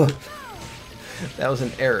 That was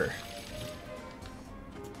an error.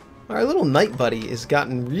 Our little knight buddy has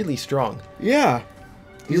gotten really strong. Yeah.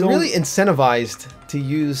 He's really incentivized to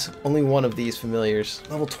use only one of these familiars.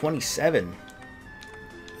 Level 27.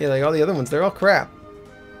 Yeah, like all the other ones, they're all crap.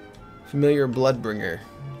 Familiar Bloodbringer.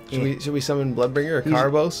 Should we summon Bloodbringer or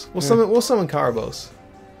Karabos? We'll summon Karabos.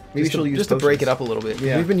 Maybe she'll use just to break it up a little bit.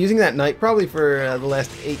 Yeah. We've been using that knight probably for the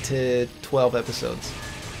last 8 to 12 episodes.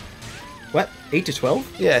 What? 8 to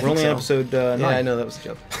 12? Yeah, we're only on episode 9. Yeah, I know, that was a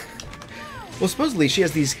joke. Well, supposedly she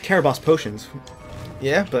has these Karabos potions.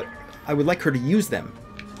 Yeah? But I would like her to use them.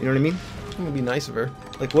 You know what I mean? It would be nice of her.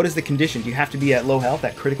 Like, what is the condition? Do you have to be at low health,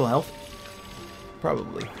 at critical health?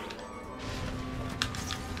 Probably.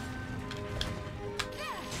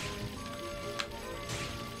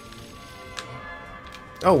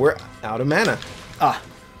 Oh, we're out of mana. Ah.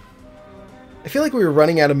 I feel like we were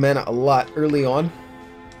running out of mana a lot early on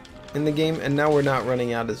in the game, and now we're not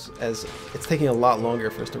running out as it's taking a lot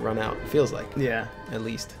longer for us to run out. It feels like. Yeah. At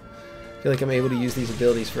least. I feel like I'm able to use these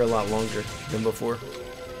abilities for a lot longer than before.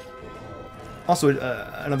 Also,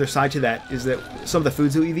 another side to that is that some of the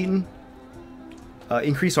foods that we've eaten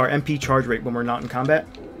increase our MP charge rate when we're not in combat.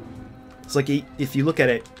 It's like, if you look at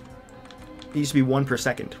it, it used to be 1 per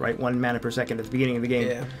second, right? 1 mana per second at the beginning of the game.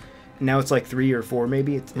 Yeah. Now it's like 3 or 4,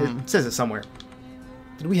 maybe. It says it somewhere.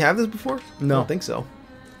 Did we have this before? No. I don't think so.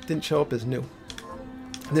 It didn't show up as new.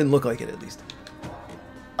 It didn't look like it, at least.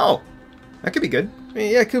 Oh, that could be good. I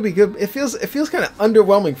mean, yeah, it could be good. It feels kind of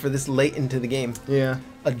underwhelming for this late into the game. Yeah.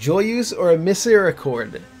 A Joyous or a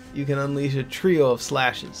Misericord. You can unleash a trio of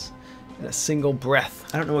slashes in a single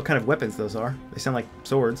breath. I don't know what kind of weapons those are. They sound like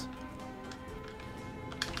swords.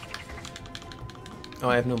 Oh,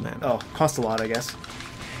 I have no mana. Oh, cost a lot, I guess.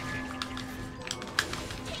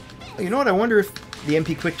 You know what? I wonder if the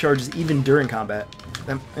MP quick charge is even during combat.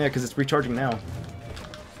 Yeah, because it's recharging now.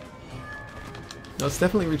 No, it's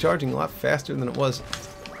definitely recharging a lot faster than it was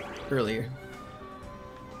earlier.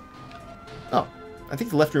 Oh, I think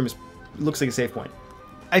the left room looks like a save point.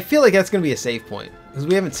 I feel like that's going to be a save point, because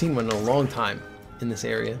we haven't seen one in a long time in this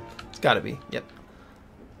area. It's got to be. Yep.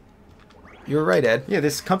 You were right, Ed. Yeah,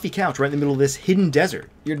 this comfy couch right in the middle of this hidden desert.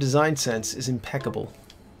 Your design sense is impeccable,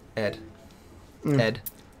 Ed. Ed.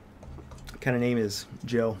 What kind of name is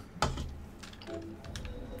Joe?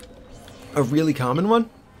 A really common one?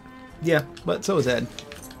 Yeah. But so is Ed.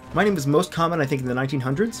 My name was most common, I think, in the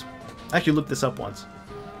 1900s. I actually looked this up once.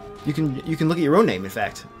 You can look at your own name, in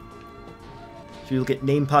fact. If you look at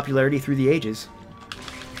name popularity through the ages.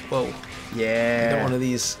 Whoa. Yeah. Got one of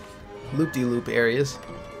these loop-de-loop areas.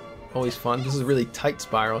 Always fun. This is a really tight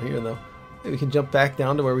spiral here, though. Maybe we can jump back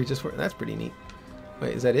down to where we just were. That's pretty neat.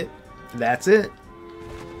 Wait, is that it? That's it.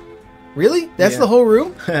 Really? That's the whole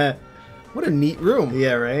room? Yeah, What a neat room.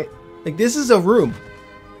 right? Like, this is a room.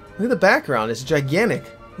 Look at the background. It's gigantic.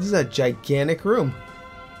 This is a gigantic room.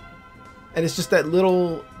 And it's just that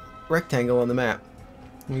little rectangle on the map.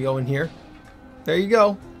 Can we go in here? There you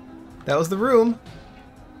go. That was the room.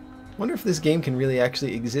 Wonder if this game can really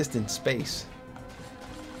actually exist in space.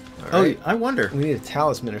 All right. I wonder. We need a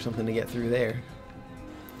talisman or something to get through there.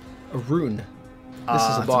 A rune. This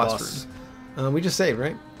is a boss room. We just saved,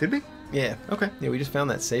 right? Did we? Yeah. Okay. Yeah, we just found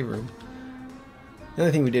that save room. The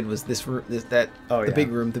other thing we did was this room, the big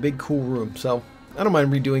room, the big cool room. So I don't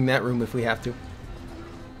mind redoing that room if we have to. All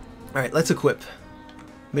right, let's equip.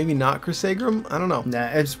 Maybe not Crusagram? I don't know. Nah,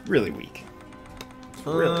 it's really weak.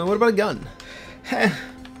 What about a gun?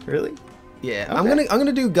 Really? Yeah, Okay. I'm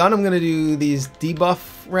gonna do gun. I'm gonna do these debuff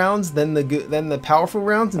rounds, then the powerful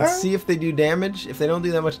rounds, and see if they do damage. If they don't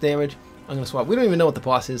do that much damage, I'm gonna swap. We don't even know what the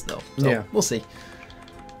boss is though, so yeah, we'll see.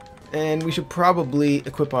 And we should probably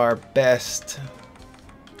equip our best.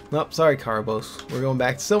 Nope, sorry, Karabos. We're going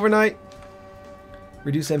back to Silver Knight.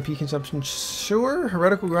 Reduce MP consumption, sure.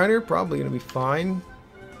 Heretical Grinder, probably gonna be fine.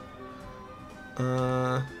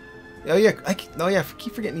 Oh yeah, I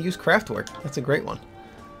keep forgetting to use Craftwork. That's a great one.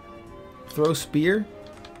 Throw Spear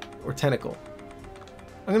or Tentacle.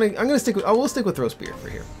 I'm gonna stick with. We'll stick with Throw Spear for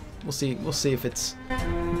here. We'll see if it's.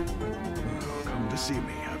 Come to see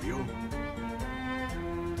me, have you?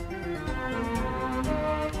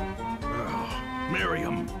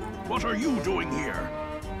 Miriam, what are you doing here?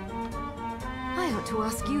 I ought to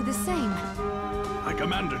ask you the same. I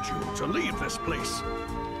commanded you to leave this place.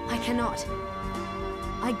 I cannot.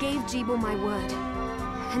 I gave Jeeble my word,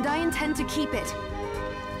 and I intend to keep it.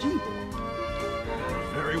 Jeeble?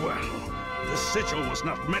 Very well. This sigil was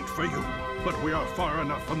not meant for you, but we are far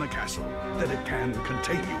enough from the castle that it can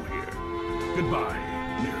contain you here. Goodbye,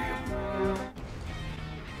 Miriam.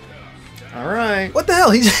 All right. What the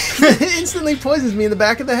hell? He instantly poisons me in the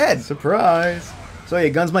back of the head. Surprise. So yeah,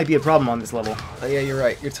 guns might be a problem on this level. Oh, yeah, you're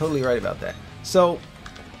right. You're totally right about that. So,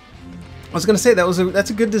 I was gonna say that's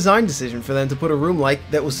a good design decision for them to put a room like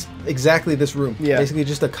that was exactly this room. Yeah. Basically,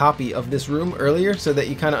 just a copy of this room earlier, so that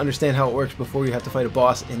you kind of understand how it works before you have to fight a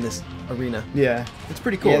boss in this arena. Yeah, it's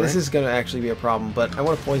pretty cool. Yeah, right? this is gonna actually be a problem, but I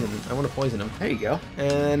want to poison him. I want to poison him. There you go.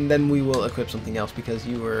 And then we will equip something else because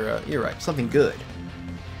you're right. Something good.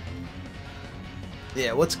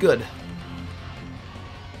 Yeah, what's good?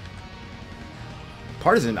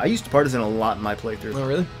 Partisan. I used Partisan a lot in my playthrough. Oh,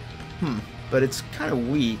 really? But it's kind of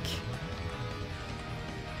weak.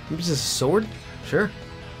 Maybe it's just a sword? Sure.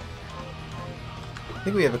 I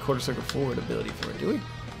think we have a quarter circle forward ability for it, do we?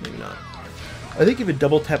 Maybe not. I think you have a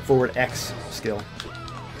double tap forward X skill.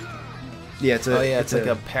 Yeah, it's a. it's like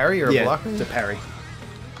a parry or a blocker? It's a parry.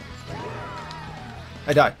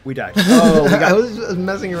 I died. We died. Oh, we got. I was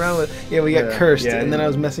messing around with. Yeah, we got cursed, yeah, and then I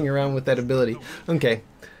was messing around with that ability. Okay.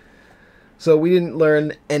 So we didn't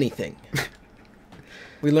learn anything.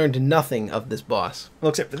 We learned nothing of this boss. Well,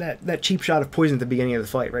 except for that cheap shot of poison at the beginning of the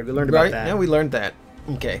fight, right? We learned about that. Yeah, we learned that.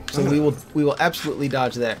 Okay, so we will absolutely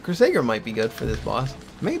dodge that. Crusader might be good for this boss.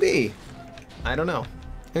 Maybe. I don't know.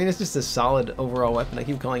 I mean, it's just a solid overall weapon. I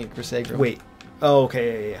keep calling it Crusader. Wait. Oh,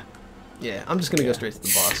 okay. Yeah. Yeah, I'm just gonna go straight to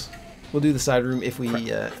the boss. We'll do the side room if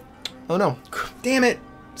we. Oh no! Damn it!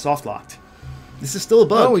 Soft locked. This is still a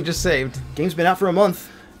bug. Oh, we just saved. Game's been out for a month.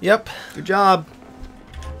 Yep. Good job.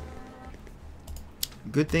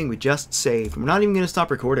 Good thing we just saved. We're not even going to stop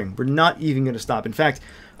recording. We're not even going to stop. In fact,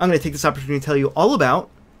 I'm going to take this opportunity to tell you all about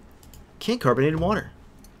canned carbonated water.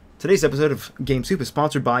 Today's episode of Game Soup is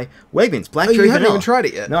sponsored by Wegmans Black Cherry Vanilla. You haven't even tried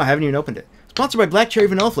it yet. No, I haven't even opened it. Sponsored by Black Cherry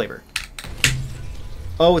Vanilla flavor.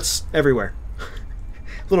 Oh, it's everywhere.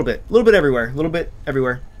 A little bit everywhere. A little bit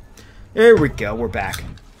everywhere. There we go. We're back.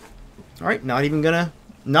 All right, not even gonna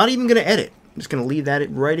edit. I'm just gonna leave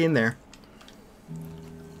that right in there.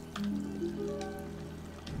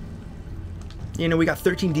 You know, we got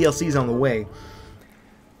 13 DLCs on the way,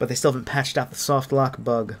 but they still haven't patched out the soft lock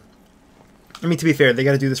bug. I mean, to be fair, they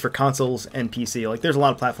got to do this for consoles and PC. Like, there's a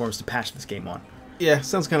lot of platforms to patch this game on. Yeah,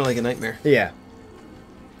 sounds kind of like a nightmare. Yeah.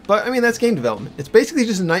 But, I mean, that's game development. It's basically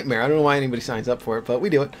just a nightmare. I don't know why anybody signs up for it, but we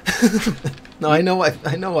do it. No, I know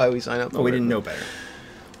why we sign up for it. Oh, we didn't know better.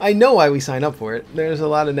 I know why we sign up for it. There's a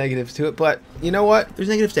lot of negatives to it, but you know what? There's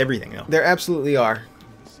negatives to everything, though. There absolutely are.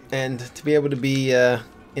 And to be able to be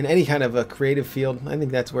in any kind of a creative field, I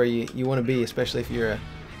think that's where you want to be, especially if you're a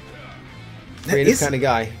creative kind of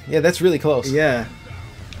guy. Yeah, that's really close. Yeah.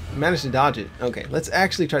 Managed to dodge it. Okay, let's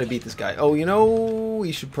actually try to beat this guy. Oh, you know,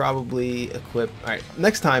 we should probably equip. Alright,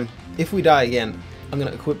 next time, if we die again, I'm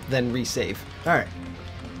going to equip, then resave. Alright.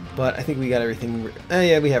 But I think we got everything.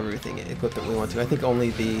 Yeah, we have everything equipped that we want to. I think only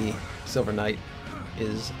the Silver Knight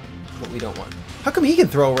is what we don't want. How come he can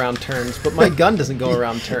throw around turns, but my gun doesn't go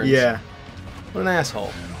around turns? Yeah. What an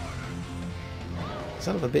asshole.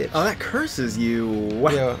 Son of a bitch. Oh, that curses you.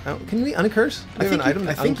 Yeah, can we uncurse? Do we have an item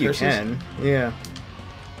that I think you uncurses? can. Yeah.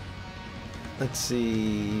 Let's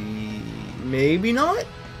see. Maybe not.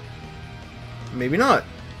 Maybe not.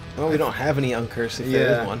 Well, we don't have any uncurse if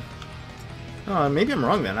there is one. Oh, maybe I'm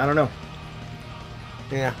wrong then. I don't know.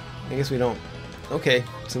 Yeah, I guess we don't. Okay,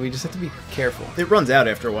 so we just have to be careful. It runs out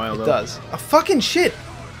after a while, though. It does. A fucking shit!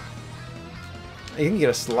 You can get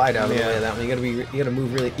a slide out of the way of that one. You gotta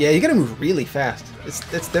move really. Yeah, you gotta move really fast.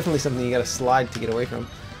 That's definitely something you gotta slide to get away from.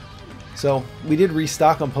 So we did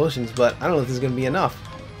restock on potions, but I don't know if this is gonna be enough.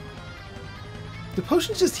 Do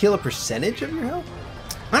potions just heal a percentage of your health?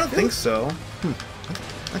 I don't think so.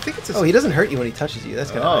 I think it's. Oh, he doesn't hurt you when he touches you.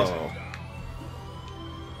 That's kind of nice.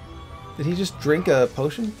 Did he just drink a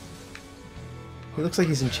potion? He looks like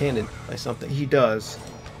he's enchanted by something. He does.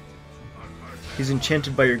 He's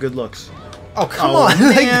enchanted by your good looks. Oh, come on!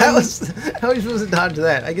 Like, that was... How are you supposed to dodge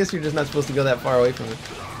that? I guess you're just not supposed to go that far away from it.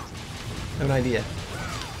 I have an idea.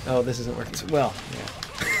 Oh, this isn't working. Well,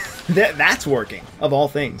 yeah. That's working, of all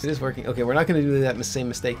things. It is working. Okay, we're not going to do that same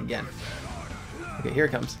mistake again. Okay, here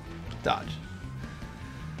it comes. Dodge.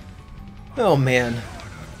 Oh, man.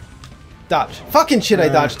 Dodge. Fucking shit, I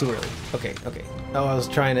dodged too early. Okay, okay. Oh, I was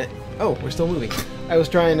trying to... Oh, we're still moving. I was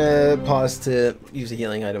trying to pause to use a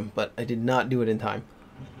healing item, but I did not do it in time.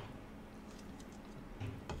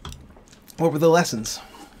 What were the lessons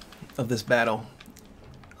of this battle?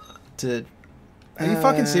 Are you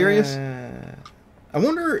fucking serious? I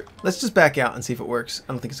wonder... Let's just back out and see if it works.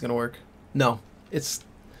 I don't think it's gonna work. No. It's...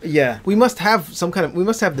 Yeah. We must have some kind of... We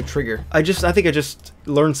must have the trigger. I think I just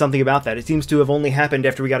learned something about that. It seems to have only happened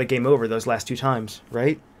after we got a game over those last 2 times,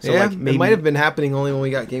 right? So yeah, like maybe... it might have been happening only when we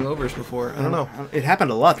got game overs before. I don't know. It happened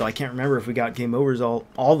a lot, though. I can't remember if we got game overs all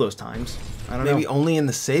those times. I don't know. Maybe only in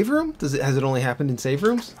the save room? Has it only happened in save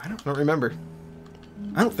rooms? I don't remember.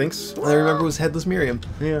 I don't think so. All I remember was Headless Miriam.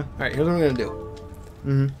 Yeah. All right, here's what I'm going to do.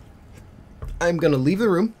 Mm-hmm. I'm going to leave the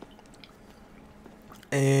room.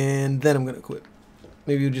 And then I'm going to quit.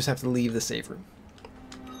 Maybe we'll just have to leave the save room.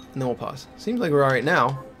 And then we'll pause. Seems like we're alright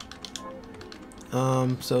now.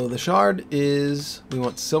 So the shard is... We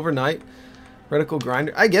want Silver Knight. Reticle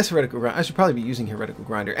Grinder. I guess Reticle Grinder. I should probably be using Heretical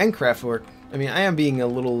Grinder. And Craftwork. I mean, I am being a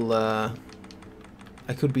little...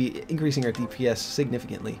 I could be increasing our DPS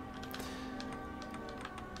significantly.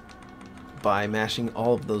 By mashing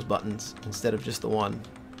all of those buttons instead of just the one.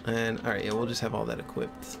 And, alright, yeah, we'll just have all that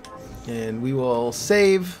equipped. And we will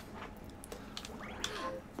save...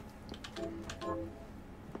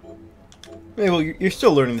 Yeah, well, you're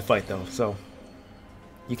still learning the fight, though, so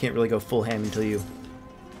you can't really go full ham until you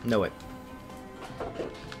know it.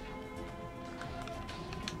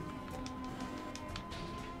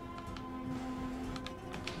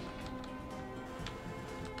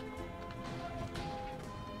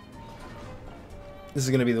 This is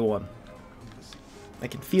going to be the one. I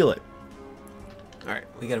can feel it. Alright,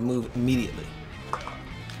 we gotta move immediately.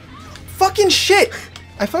 Fucking shit!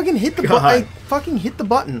 I fucking hit the button. I fucking hit the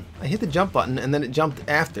button. I hit the jump button and then it jumped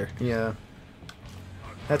after. Yeah.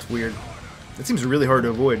 That's weird. That seems really hard to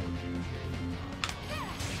avoid.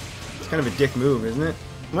 It's kind of a dick move, isn't it?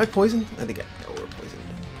 Am I poisoned? I think we're poisoned.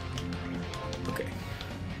 Okay.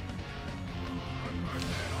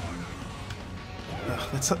 Ugh,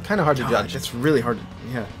 that's kind of hard to judge. That's really hard to...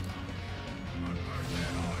 Yeah.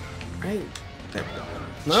 Right. There we go.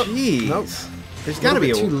 Nope. Jeez. Nope. There's got to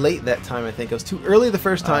be too late that time, I think. It was too early the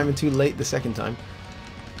first time and too late the second time.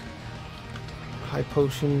 High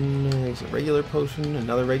potion, there's a regular potion,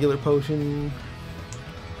 another regular potion.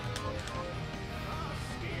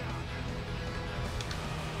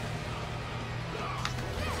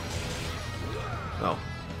 Oh.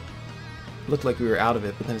 Looked like we were out of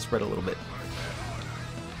it, but then it spread a little bit.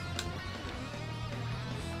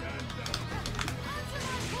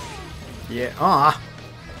 Yeah. Ah.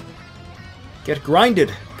 Get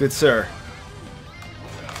grinded, good sir.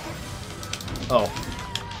 Oh.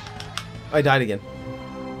 I died again.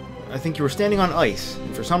 I think you were standing on ice,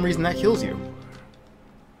 and for some reason that kills you.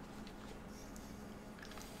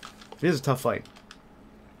 It is a tough fight.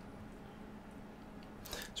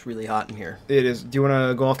 It's really hot in here. It is. Do you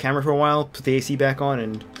want to go off camera for a while, put the AC back on,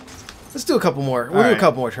 and... Let's do a couple more. We'll do a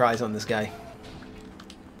couple more tries on this guy.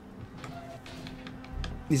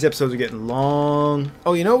 These episodes are getting long.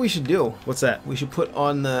 Oh, you know what we should do? What's that? We should put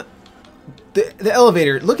on the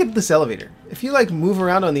elevator. Look at this elevator. If you like move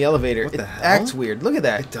around on the elevator, it acts weird. Look at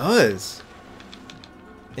that. It does.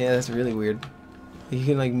 Yeah, that's really weird. You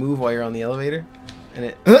can like move while you're on the elevator, and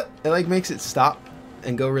it like makes it stop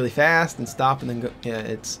and go really fast and stop and then go. Yeah,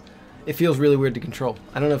 it feels really weird to control.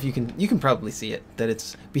 I don't know if you can probably see it, that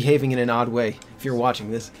it's behaving in an odd way if you're watching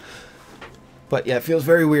this. But yeah, it feels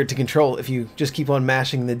very weird to control if you just keep on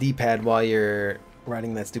mashing the D-pad while you're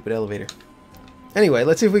riding that stupid elevator. Anyway,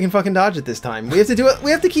 let's see if we can fucking dodge it this time. We have to do it.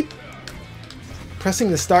 We have to keep pressing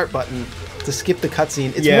the start button to skip the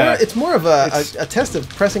cutscene. It's more of a test of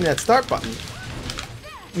pressing that start button.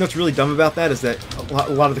 You know what's really dumb about that is that a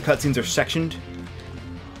lot of the cutscenes are sectioned.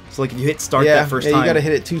 So like if you hit start that first time, you gotta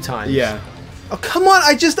hit it 2 times. Yeah. Oh come on!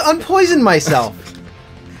 I just unpoisoned myself.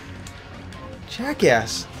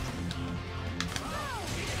 Jackass.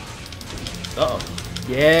 Uh oh.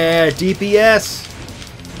 Yeah, DPS.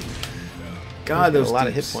 God, those a lot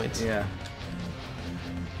of hit points. Yeah.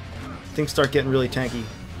 Things start getting really tanky.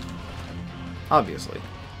 Obviously.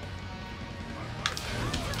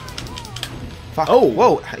 Fuck. Oh,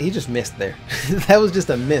 whoa! He just missed there. That was just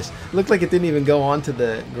a miss. Looked like it didn't even go onto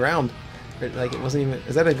the ground. Like it wasn't even.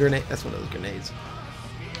 Is that a grenade? That's one of those grenades.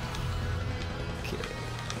 Okay.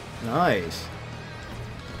 Nice.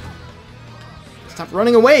 Stop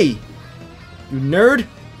running away, you nerd!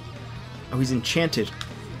 Oh, he's enchanted.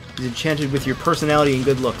 He's enchanted with your personality and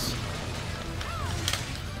good looks.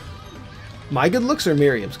 My good looks or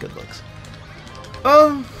Miriam's good looks?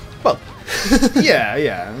 Well,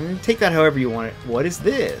 yeah. Take that however you want it. What is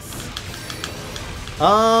this?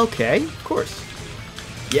 Okay, of course.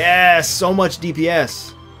 Yes, so much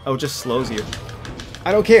DPS. Oh, it just slows you.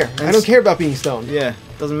 I don't care. I don't care about being stoned. Yeah,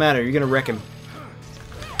 doesn't matter. You're gonna wreck him.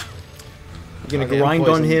 You're gonna grind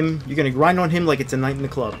on him. You're gonna grind on him like it's a night in the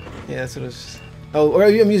club. Yeah, that's what it was. Oh, or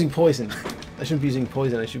I'm using poison. I shouldn't be using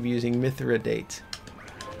poison. I should be using Mithridate.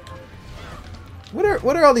 What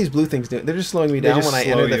are all these blue things doing? They're just slowing me down when I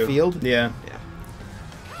enter the field? Yeah.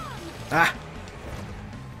 Ah!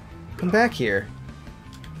 Come back here.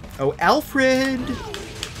 Oh, Alfred!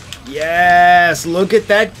 Yes! Look at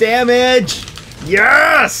that damage!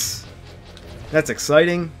 Yes! That's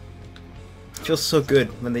exciting. It feels so good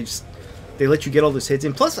when they let you get all those hits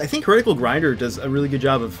in. Plus, I think Heretical Grinder does a really good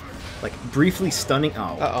job of like briefly stunning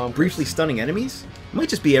briefly stunning enemies. It might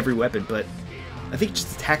just be every weapon, but I think it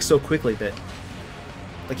just attacks so quickly that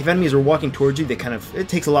like if enemies are walking towards you, it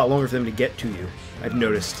takes a lot longer for them to get to you. I've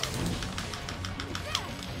noticed.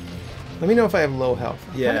 Let me know if I have low health.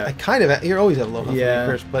 Yeah. I kind of you always have low health yeah.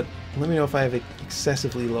 first, but let me know if I have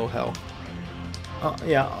excessively low health.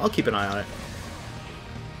 Yeah, I'll keep an eye on it.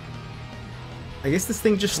 I guess this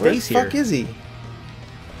thing just stays here. Where the fuck is he?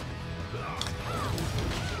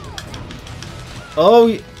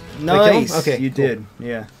 Oh, nice. Okay, you cool. did.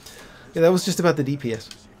 Yeah. Yeah, that was just about the DPS.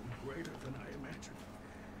 Greater than I imagined.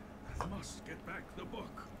 I must get back the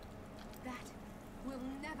book. That will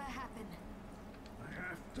never happen. I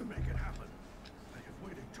have to make it happen. I have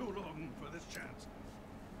waited too long for this chance.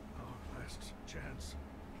 Our last chance.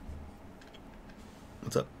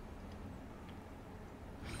 What's up?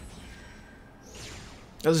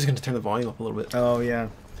 I was just going to turn the volume up a little bit. Oh, yeah.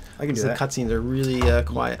 I can do that. The cutscenes are really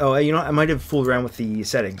quiet. Oh, you know what? I might have fooled around with the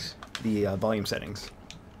settings. The volume settings.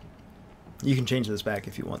 You can change this back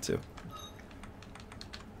if you want to.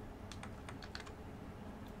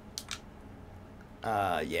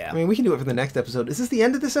 Yeah. I mean, we can do it for the next episode. Is this the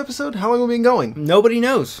end of this episode? How long have we been going? Nobody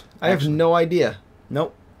knows. I have no idea.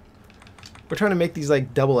 Nope. We're trying to make these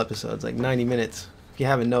like double episodes, like 90 minutes, if you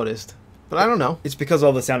haven't noticed. But I don't know. It's because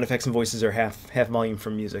all the sound effects and voices are half volume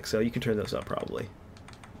from music, so you can turn those up probably.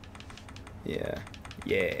 Yeah.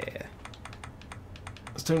 Yeah.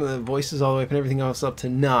 Let's turn the voices all the way up and everything else up to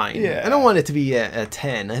 9. Yeah. I don't want it to be a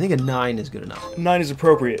 10. I think a 9 is good enough. 9 is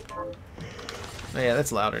appropriate. Oh yeah,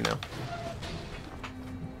 that's louder now.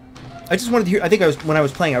 I just wanted to hear. I think when I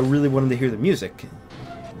was playing, I really wanted to hear the music.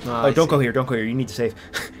 Oh, don't go here. Don't go here. You need to save.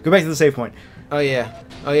 Go back to the save point. Oh yeah.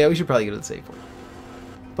 Oh yeah. We should probably go to the save point.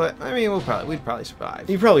 But I mean, we'd probably survive.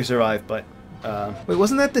 You'd probably survive, but. Wait,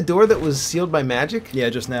 wasn't that the door that was sealed by magic? Yeah,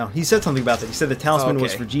 just now. He said something about that. He said the talisman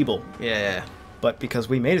was for Jeeble. Yeah. But because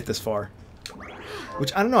we made it this far,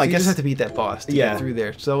 which I don't know. I guess you just have to beat that boss to get through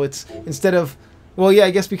there. So it's instead of. Well, yeah,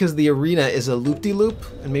 I guess because the arena is a loop-de-loop,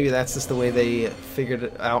 and maybe that's just the way they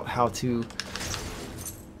figured out how to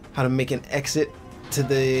make an exit to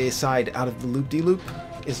the side out of the loop-de-loop,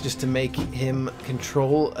 is just to make him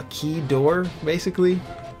control a key door, basically.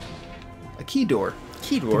 A key door.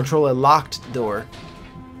 Key door? Control a locked door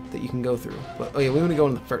that you can go through. But, oh yeah, we want to go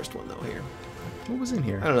in the first one, though, here. What was in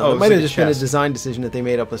here? I don't know. It might have just been a design decision that they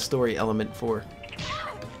made up a story element for.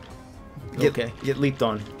 Get leaped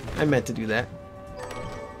on. I meant to do that.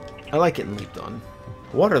 I like getting leaped on.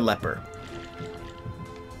 Water leper.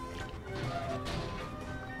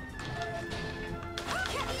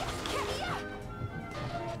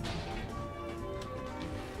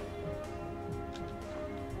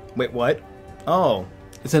 Wait, what? Oh.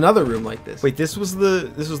 It's another room like this. Wait, this was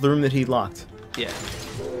the room that he locked. Yeah.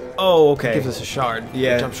 Oh, okay. It gives us a shard,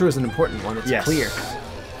 yeah. which I'm sure is an important one. It's clear.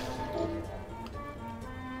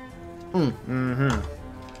 And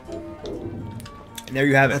there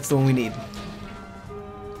you have it. That's the one we need.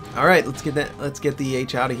 All right, let's get that. Let's get the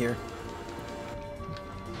H out of here.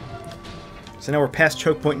 So now we're past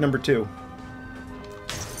choke point number 2.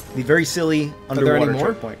 The very silly underwater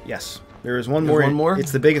choke point. Yes. There is one more. One more?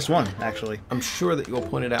 It's the biggest one, actually. I'm sure that you will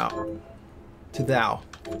point it out. To thou.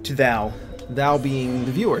 To thou. Thou being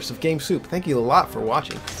the viewers of Game Soup. Thank you a lot for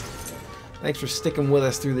watching. Thanks for sticking with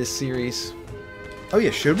us through this series. Oh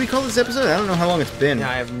yeah, should we call this episode? I don't know how long it's been. Yeah,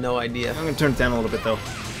 I have no idea. I'm going to turn it down a little bit, though.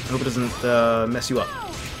 I hope it doesn't mess you up.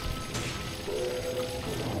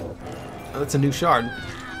 Oh, that's a new shard.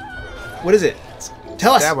 What is it?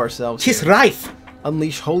 Tell us. Stab ourselves. Tis rife.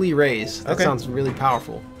 Unleash holy rays. That okay. sounds really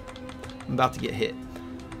powerful. I'm about to get hit.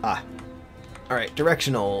 Ah. Alright,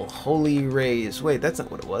 directional. Holy rays. Wait, that's not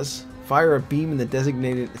what it was. Fire a beam in the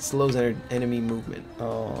designated... It slows enemy movement.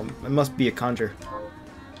 It must be a conjure.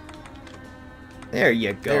 There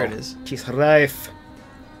you go. There it is. Tis rife.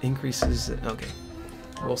 Increases... Okay.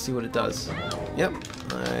 We'll see what it does. Yep.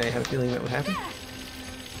 I had a feeling that would happen.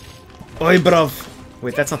 Oi, bruv.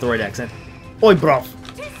 Wait, that's not the right accent. Oi, bruv.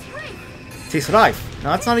 Tis rife. No,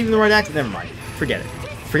 that's not even the right accent. Never mind. Forget it.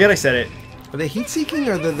 Forget I said it. Are they heat-seeking,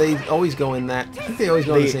 or do they always go in that? I think they always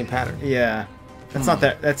go in the same pattern. Yeah. That's not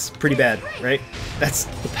that. That's pretty bad, right? That's...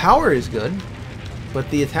 The power is good, but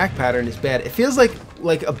the attack pattern is bad. It feels like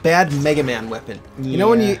a bad Mega Man weapon. You know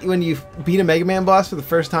when you beat a Mega Man boss for the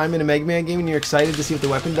first time in a Mega Man game and you're excited to see what the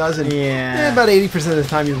weapon does, and about 80% of the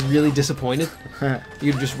time you're really disappointed.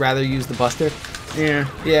 You'd just rather use the Buster. Yeah.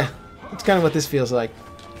 Yeah. It's kind of what this feels like.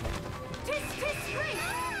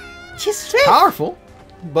 It's powerful,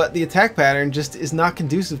 but the attack pattern just is not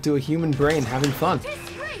conducive to a human brain having fun.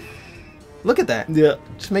 Look at that. Yeah.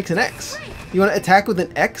 Just makes an X. You want to attack with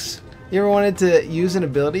an X? You ever wanted to use an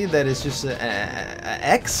ability that is just a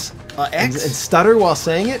X? X? And stutter while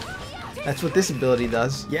saying it? That's what this ability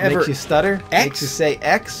does. Yeah, makes you stutter. X? Makes you say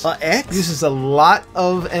X. X? Uses a lot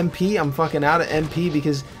of MP. I'm fucking out of MP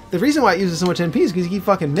because the reason why it uses so much MP is because you keep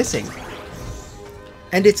fucking missing.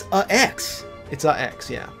 And it's a X. It's a X,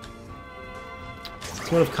 yeah.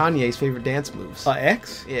 It's one of Kanye's favorite dance moves. A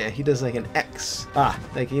X? Yeah, he does like an X. Ah.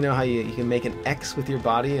 Like, you know how you can make an X with your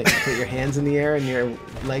body? Like you put your hands in the air and your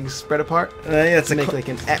legs spread apart? Yeah, it's make like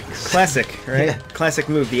an X. Classic, right? Yeah. Classic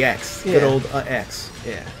move, the X. Yeah. Good old X.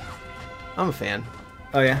 Yeah. I'm a fan.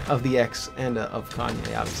 Oh, yeah? Of the X and of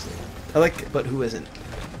Kanye, obviously. I like... But who isn't?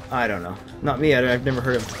 I don't know. Not me. I've never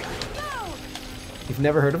heard of him. You've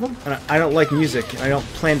never heard of him? I don't like music. I don't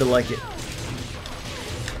plan to like it.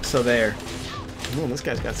 So there. Oh, this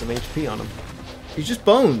guy's got some HP on him. He's just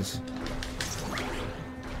bones.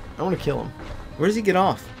 I want to kill him. Where does he get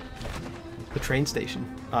off? The train station.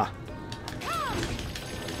 Ah.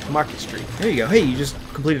 Market Street. There you go. Hey, you just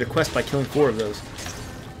completed a quest by killing 4 of those.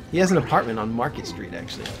 He has an apartment on Market Street,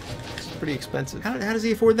 actually. It's pretty expensive. How does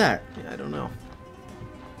he afford that? Yeah, I don't know.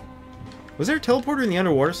 Was there a teleporter in the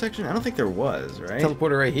underwater section? I don't think there was, right?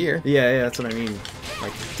 Teleporter right here. Yeah, that's what I mean.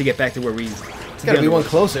 Like, to get back to where we... There's gotta be one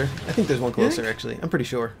closer. I think there's one closer, actually. I'm pretty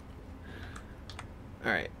sure.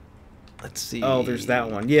 Alright. Let's see. Oh, there's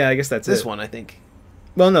that one. Yeah, I guess that's this one, I think.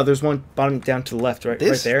 Well, no, there's one bottom down to the left, right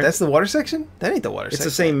there. That's the water section? That ain't the water section.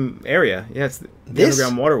 It's the same area. Yeah, it's the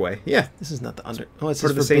underground waterway. Yeah. This is not the under... Oh, it's part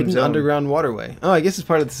just of the same zone. Underground waterway. Oh, I guess it's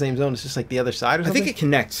part of the same zone. It's just like the other side or something? I think it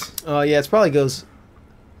connects. Oh, yeah, it probably goes...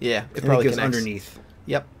 Yeah, it probably goes connects. Underneath.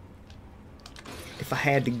 Yep. If I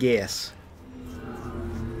had to guess.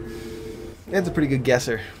 That's a pretty good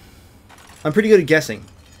guesser. I'm pretty good at guessing.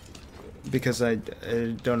 Because I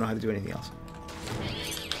don't know how to do anything else.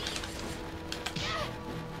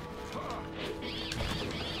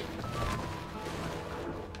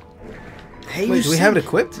 Hey, wait, do we have it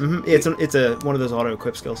equipped? Mm-hmm. It's one of those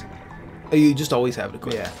auto-equip skills. Oh, you just always have it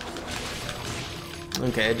equipped? Yeah.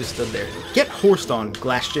 Okay, I just stood there. Get horsed on,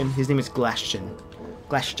 Glashton. His name is Glashton.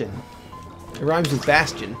 Glashton. It rhymes with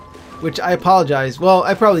Bastion, which I apologize. Well,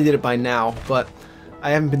 I probably did it by now, but I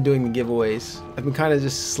haven't been doing the giveaways. I've been kind of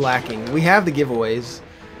just slacking. We have the giveaways.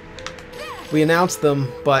 We announced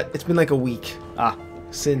them, but it's been like a week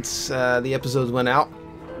since the episodes went out.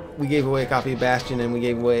 We gave away a copy of Bastion, and we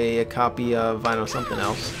gave away a copy of, I don't know, something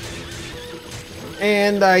else.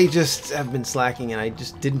 And I just have been slacking, and I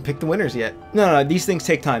just didn't pick the winners yet. No, these things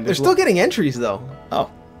take time. They're still getting entries, though.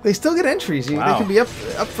 Oh. They still get entries. Wow. They could be up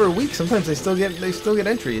for a week. Sometimes they still get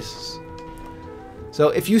entries. So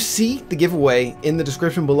if you see the giveaway in the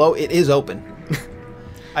description below, it is open.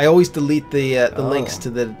 I always delete the links to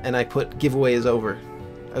the, and I put giveaway is over.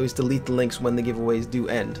 I always delete the links when the giveaways do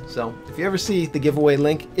end. So if you ever see the giveaway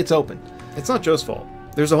link, it's open. It's not Joe's fault.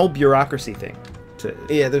 There's a whole bureaucracy thing.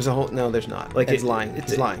 Yeah, there's a whole... No, there's not. Like it's lying.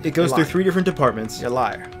 It's lying. It goes through 3 different departments. You're a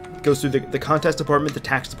liar. It goes through the contest department, the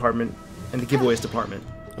tax department, and the giveaways department.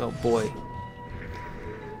 Oh boy.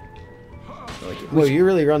 Like, Whoa, you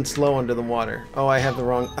really run slow under the water. Oh, I have the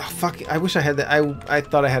wrong... Oh, fuck. I wish I had that. I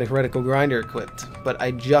thought I had a heretical grinder equipped, but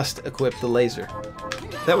I just equipped the laser.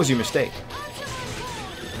 That was your mistake.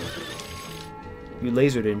 You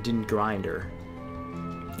lasered and didn't grinder.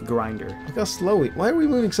 Look how slow we... Why are we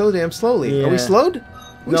moving so damn slowly? Yeah. Are we slowed?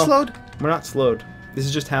 We No, slowed? We're not slowed. This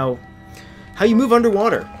is just how you move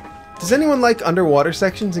underwater. Does anyone like underwater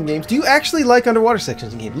sections in games? Do you actually like underwater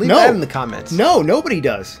sections in games? Leave No. that in the comments. No, nobody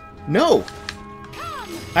does. No.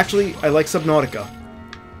 Actually, I like Subnautica.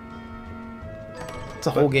 It's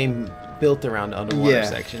a whole game built around underwater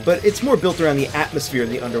sections. But it's more built around the atmosphere of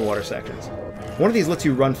the underwater sections. One of these lets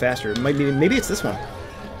you run faster. Maybe it's this one.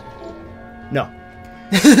 No.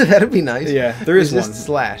 That'd be nice. Yeah, there is Resist one.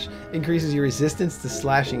 slash. Increases your resistance to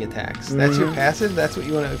slashing attacks. That's your passive? That's what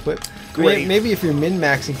you want to equip? Great. Maybe if you're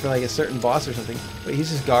min-maxing for like a certain boss or something. Wait,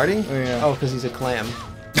 he's just guarding? Oh, yeah. Oh, because he's a clam.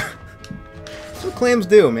 That's what clams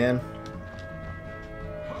do, man.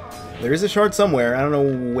 There is a shard somewhere. I don't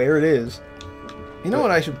know where it is. You know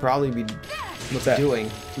what I should probably be What's that? doing?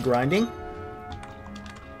 Grinding?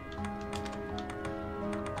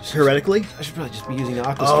 Heretically? I should probably just be using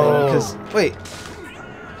Aquastream because... Wait.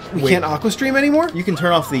 We Wait. can't Aquastream anymore? You can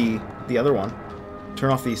turn off the other one.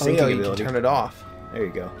 Turn off the sinking you ability. can turn it off. There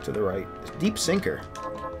you go, to the right. Deep sinker.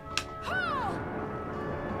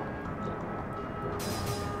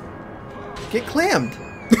 Get clammed.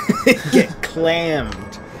 Get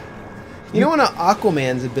clammed. You know one of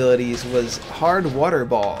Aquaman's abilities was hard water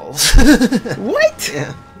balls. What?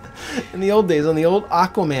 Yeah. In the old days, on the old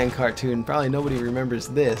Aquaman cartoon, probably nobody remembers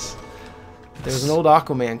this. There was an old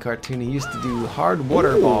Aquaman cartoon. He used to do hard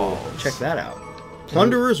water balls. Check that out.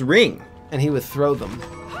 Plunderer's Ring. And he would throw them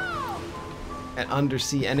at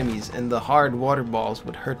undersea enemies, and the hard water balls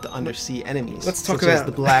would hurt the undersea enemies. Let's talk such as about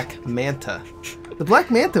the Black Manta. The Black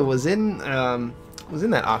Manta was in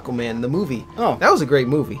that Aquaman, the movie. Oh. That was a great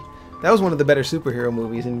movie. That was one of the better superhero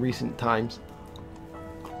movies in recent times.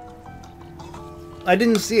 I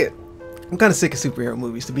didn't see it. I'm kind of sick of superhero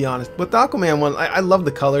movies, to be honest. But the Aquaman one, I love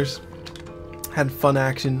the colors. Had fun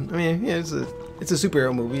action. I mean, yeah, it's a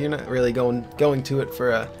superhero movie. You're not really going to it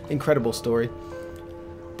for an incredible story.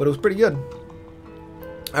 But it was pretty good.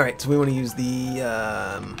 Alright, so we want to use the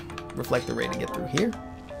reflector ray to get through here.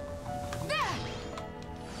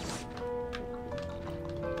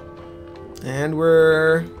 And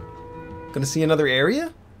we're going to see another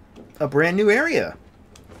area? A brand new area.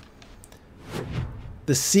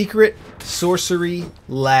 The Secret Sorcery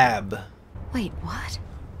Lab. Wait, what?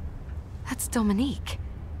 That's Dominique.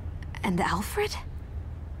 And Alfred?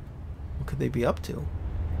 What could they be up to?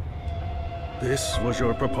 This was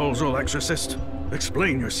your proposal, Exorcist?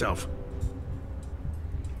 Explain yourself.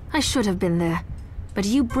 I should have been there. But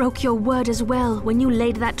you broke your word as well when you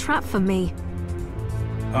laid that trap for me.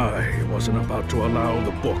 I wasn't about to allow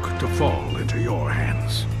the book to fall into your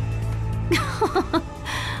hands.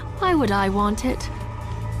 Why would I want it?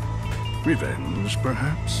 Revenge,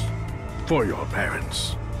 perhaps? For your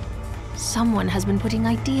parents. Someone has been putting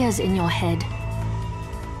ideas in your head.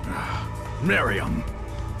 Miriam.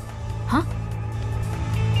 Huh?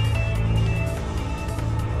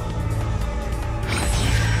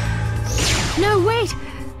 No, wait!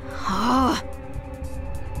 Oh.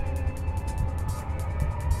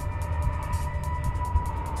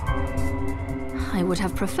 I would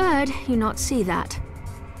have preferred you not see that.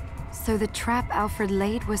 So the trap Alfred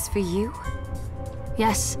laid was for you?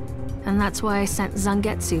 Yes, and that's why I sent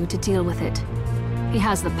Zangetsu to deal with it. He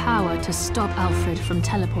has the power to stop Alfred from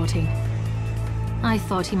teleporting. I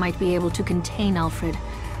thought he might be able to contain Alfred,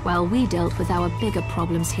 while we dealt with our bigger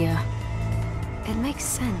problems here. It makes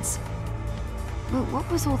sense. But what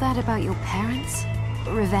was all that about your parents?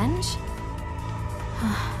 Revenge?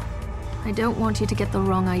 I don't want you to get the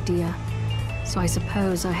wrong idea, so I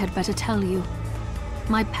suppose I had better tell you.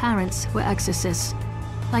 My parents were exorcists,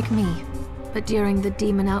 like me, but during the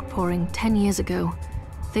demon outpouring 10 years ago,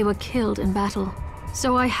 they were killed in battle.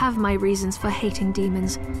 So I have my reasons for hating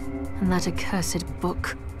demons, and that accursed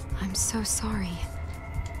book. I'm so sorry.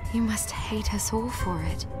 You must hate us all for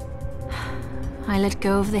it. I let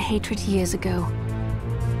go of the hatred years ago.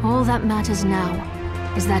 All that matters now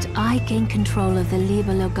is that I gain control of the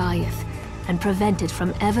Liber Logaeth and prevent it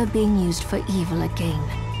from ever being used for evil again.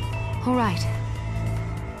 All right.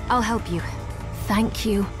 I'll help you. thank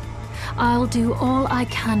you. I'll do all I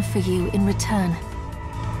can for you in return.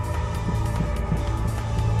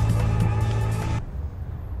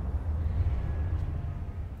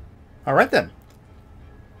 All right, then.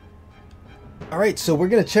 Alright, so we're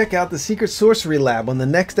going to check out the Secret Sorcery Lab on the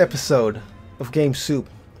next episode of Game Soup.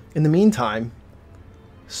 In the meantime,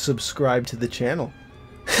 subscribe to the channel.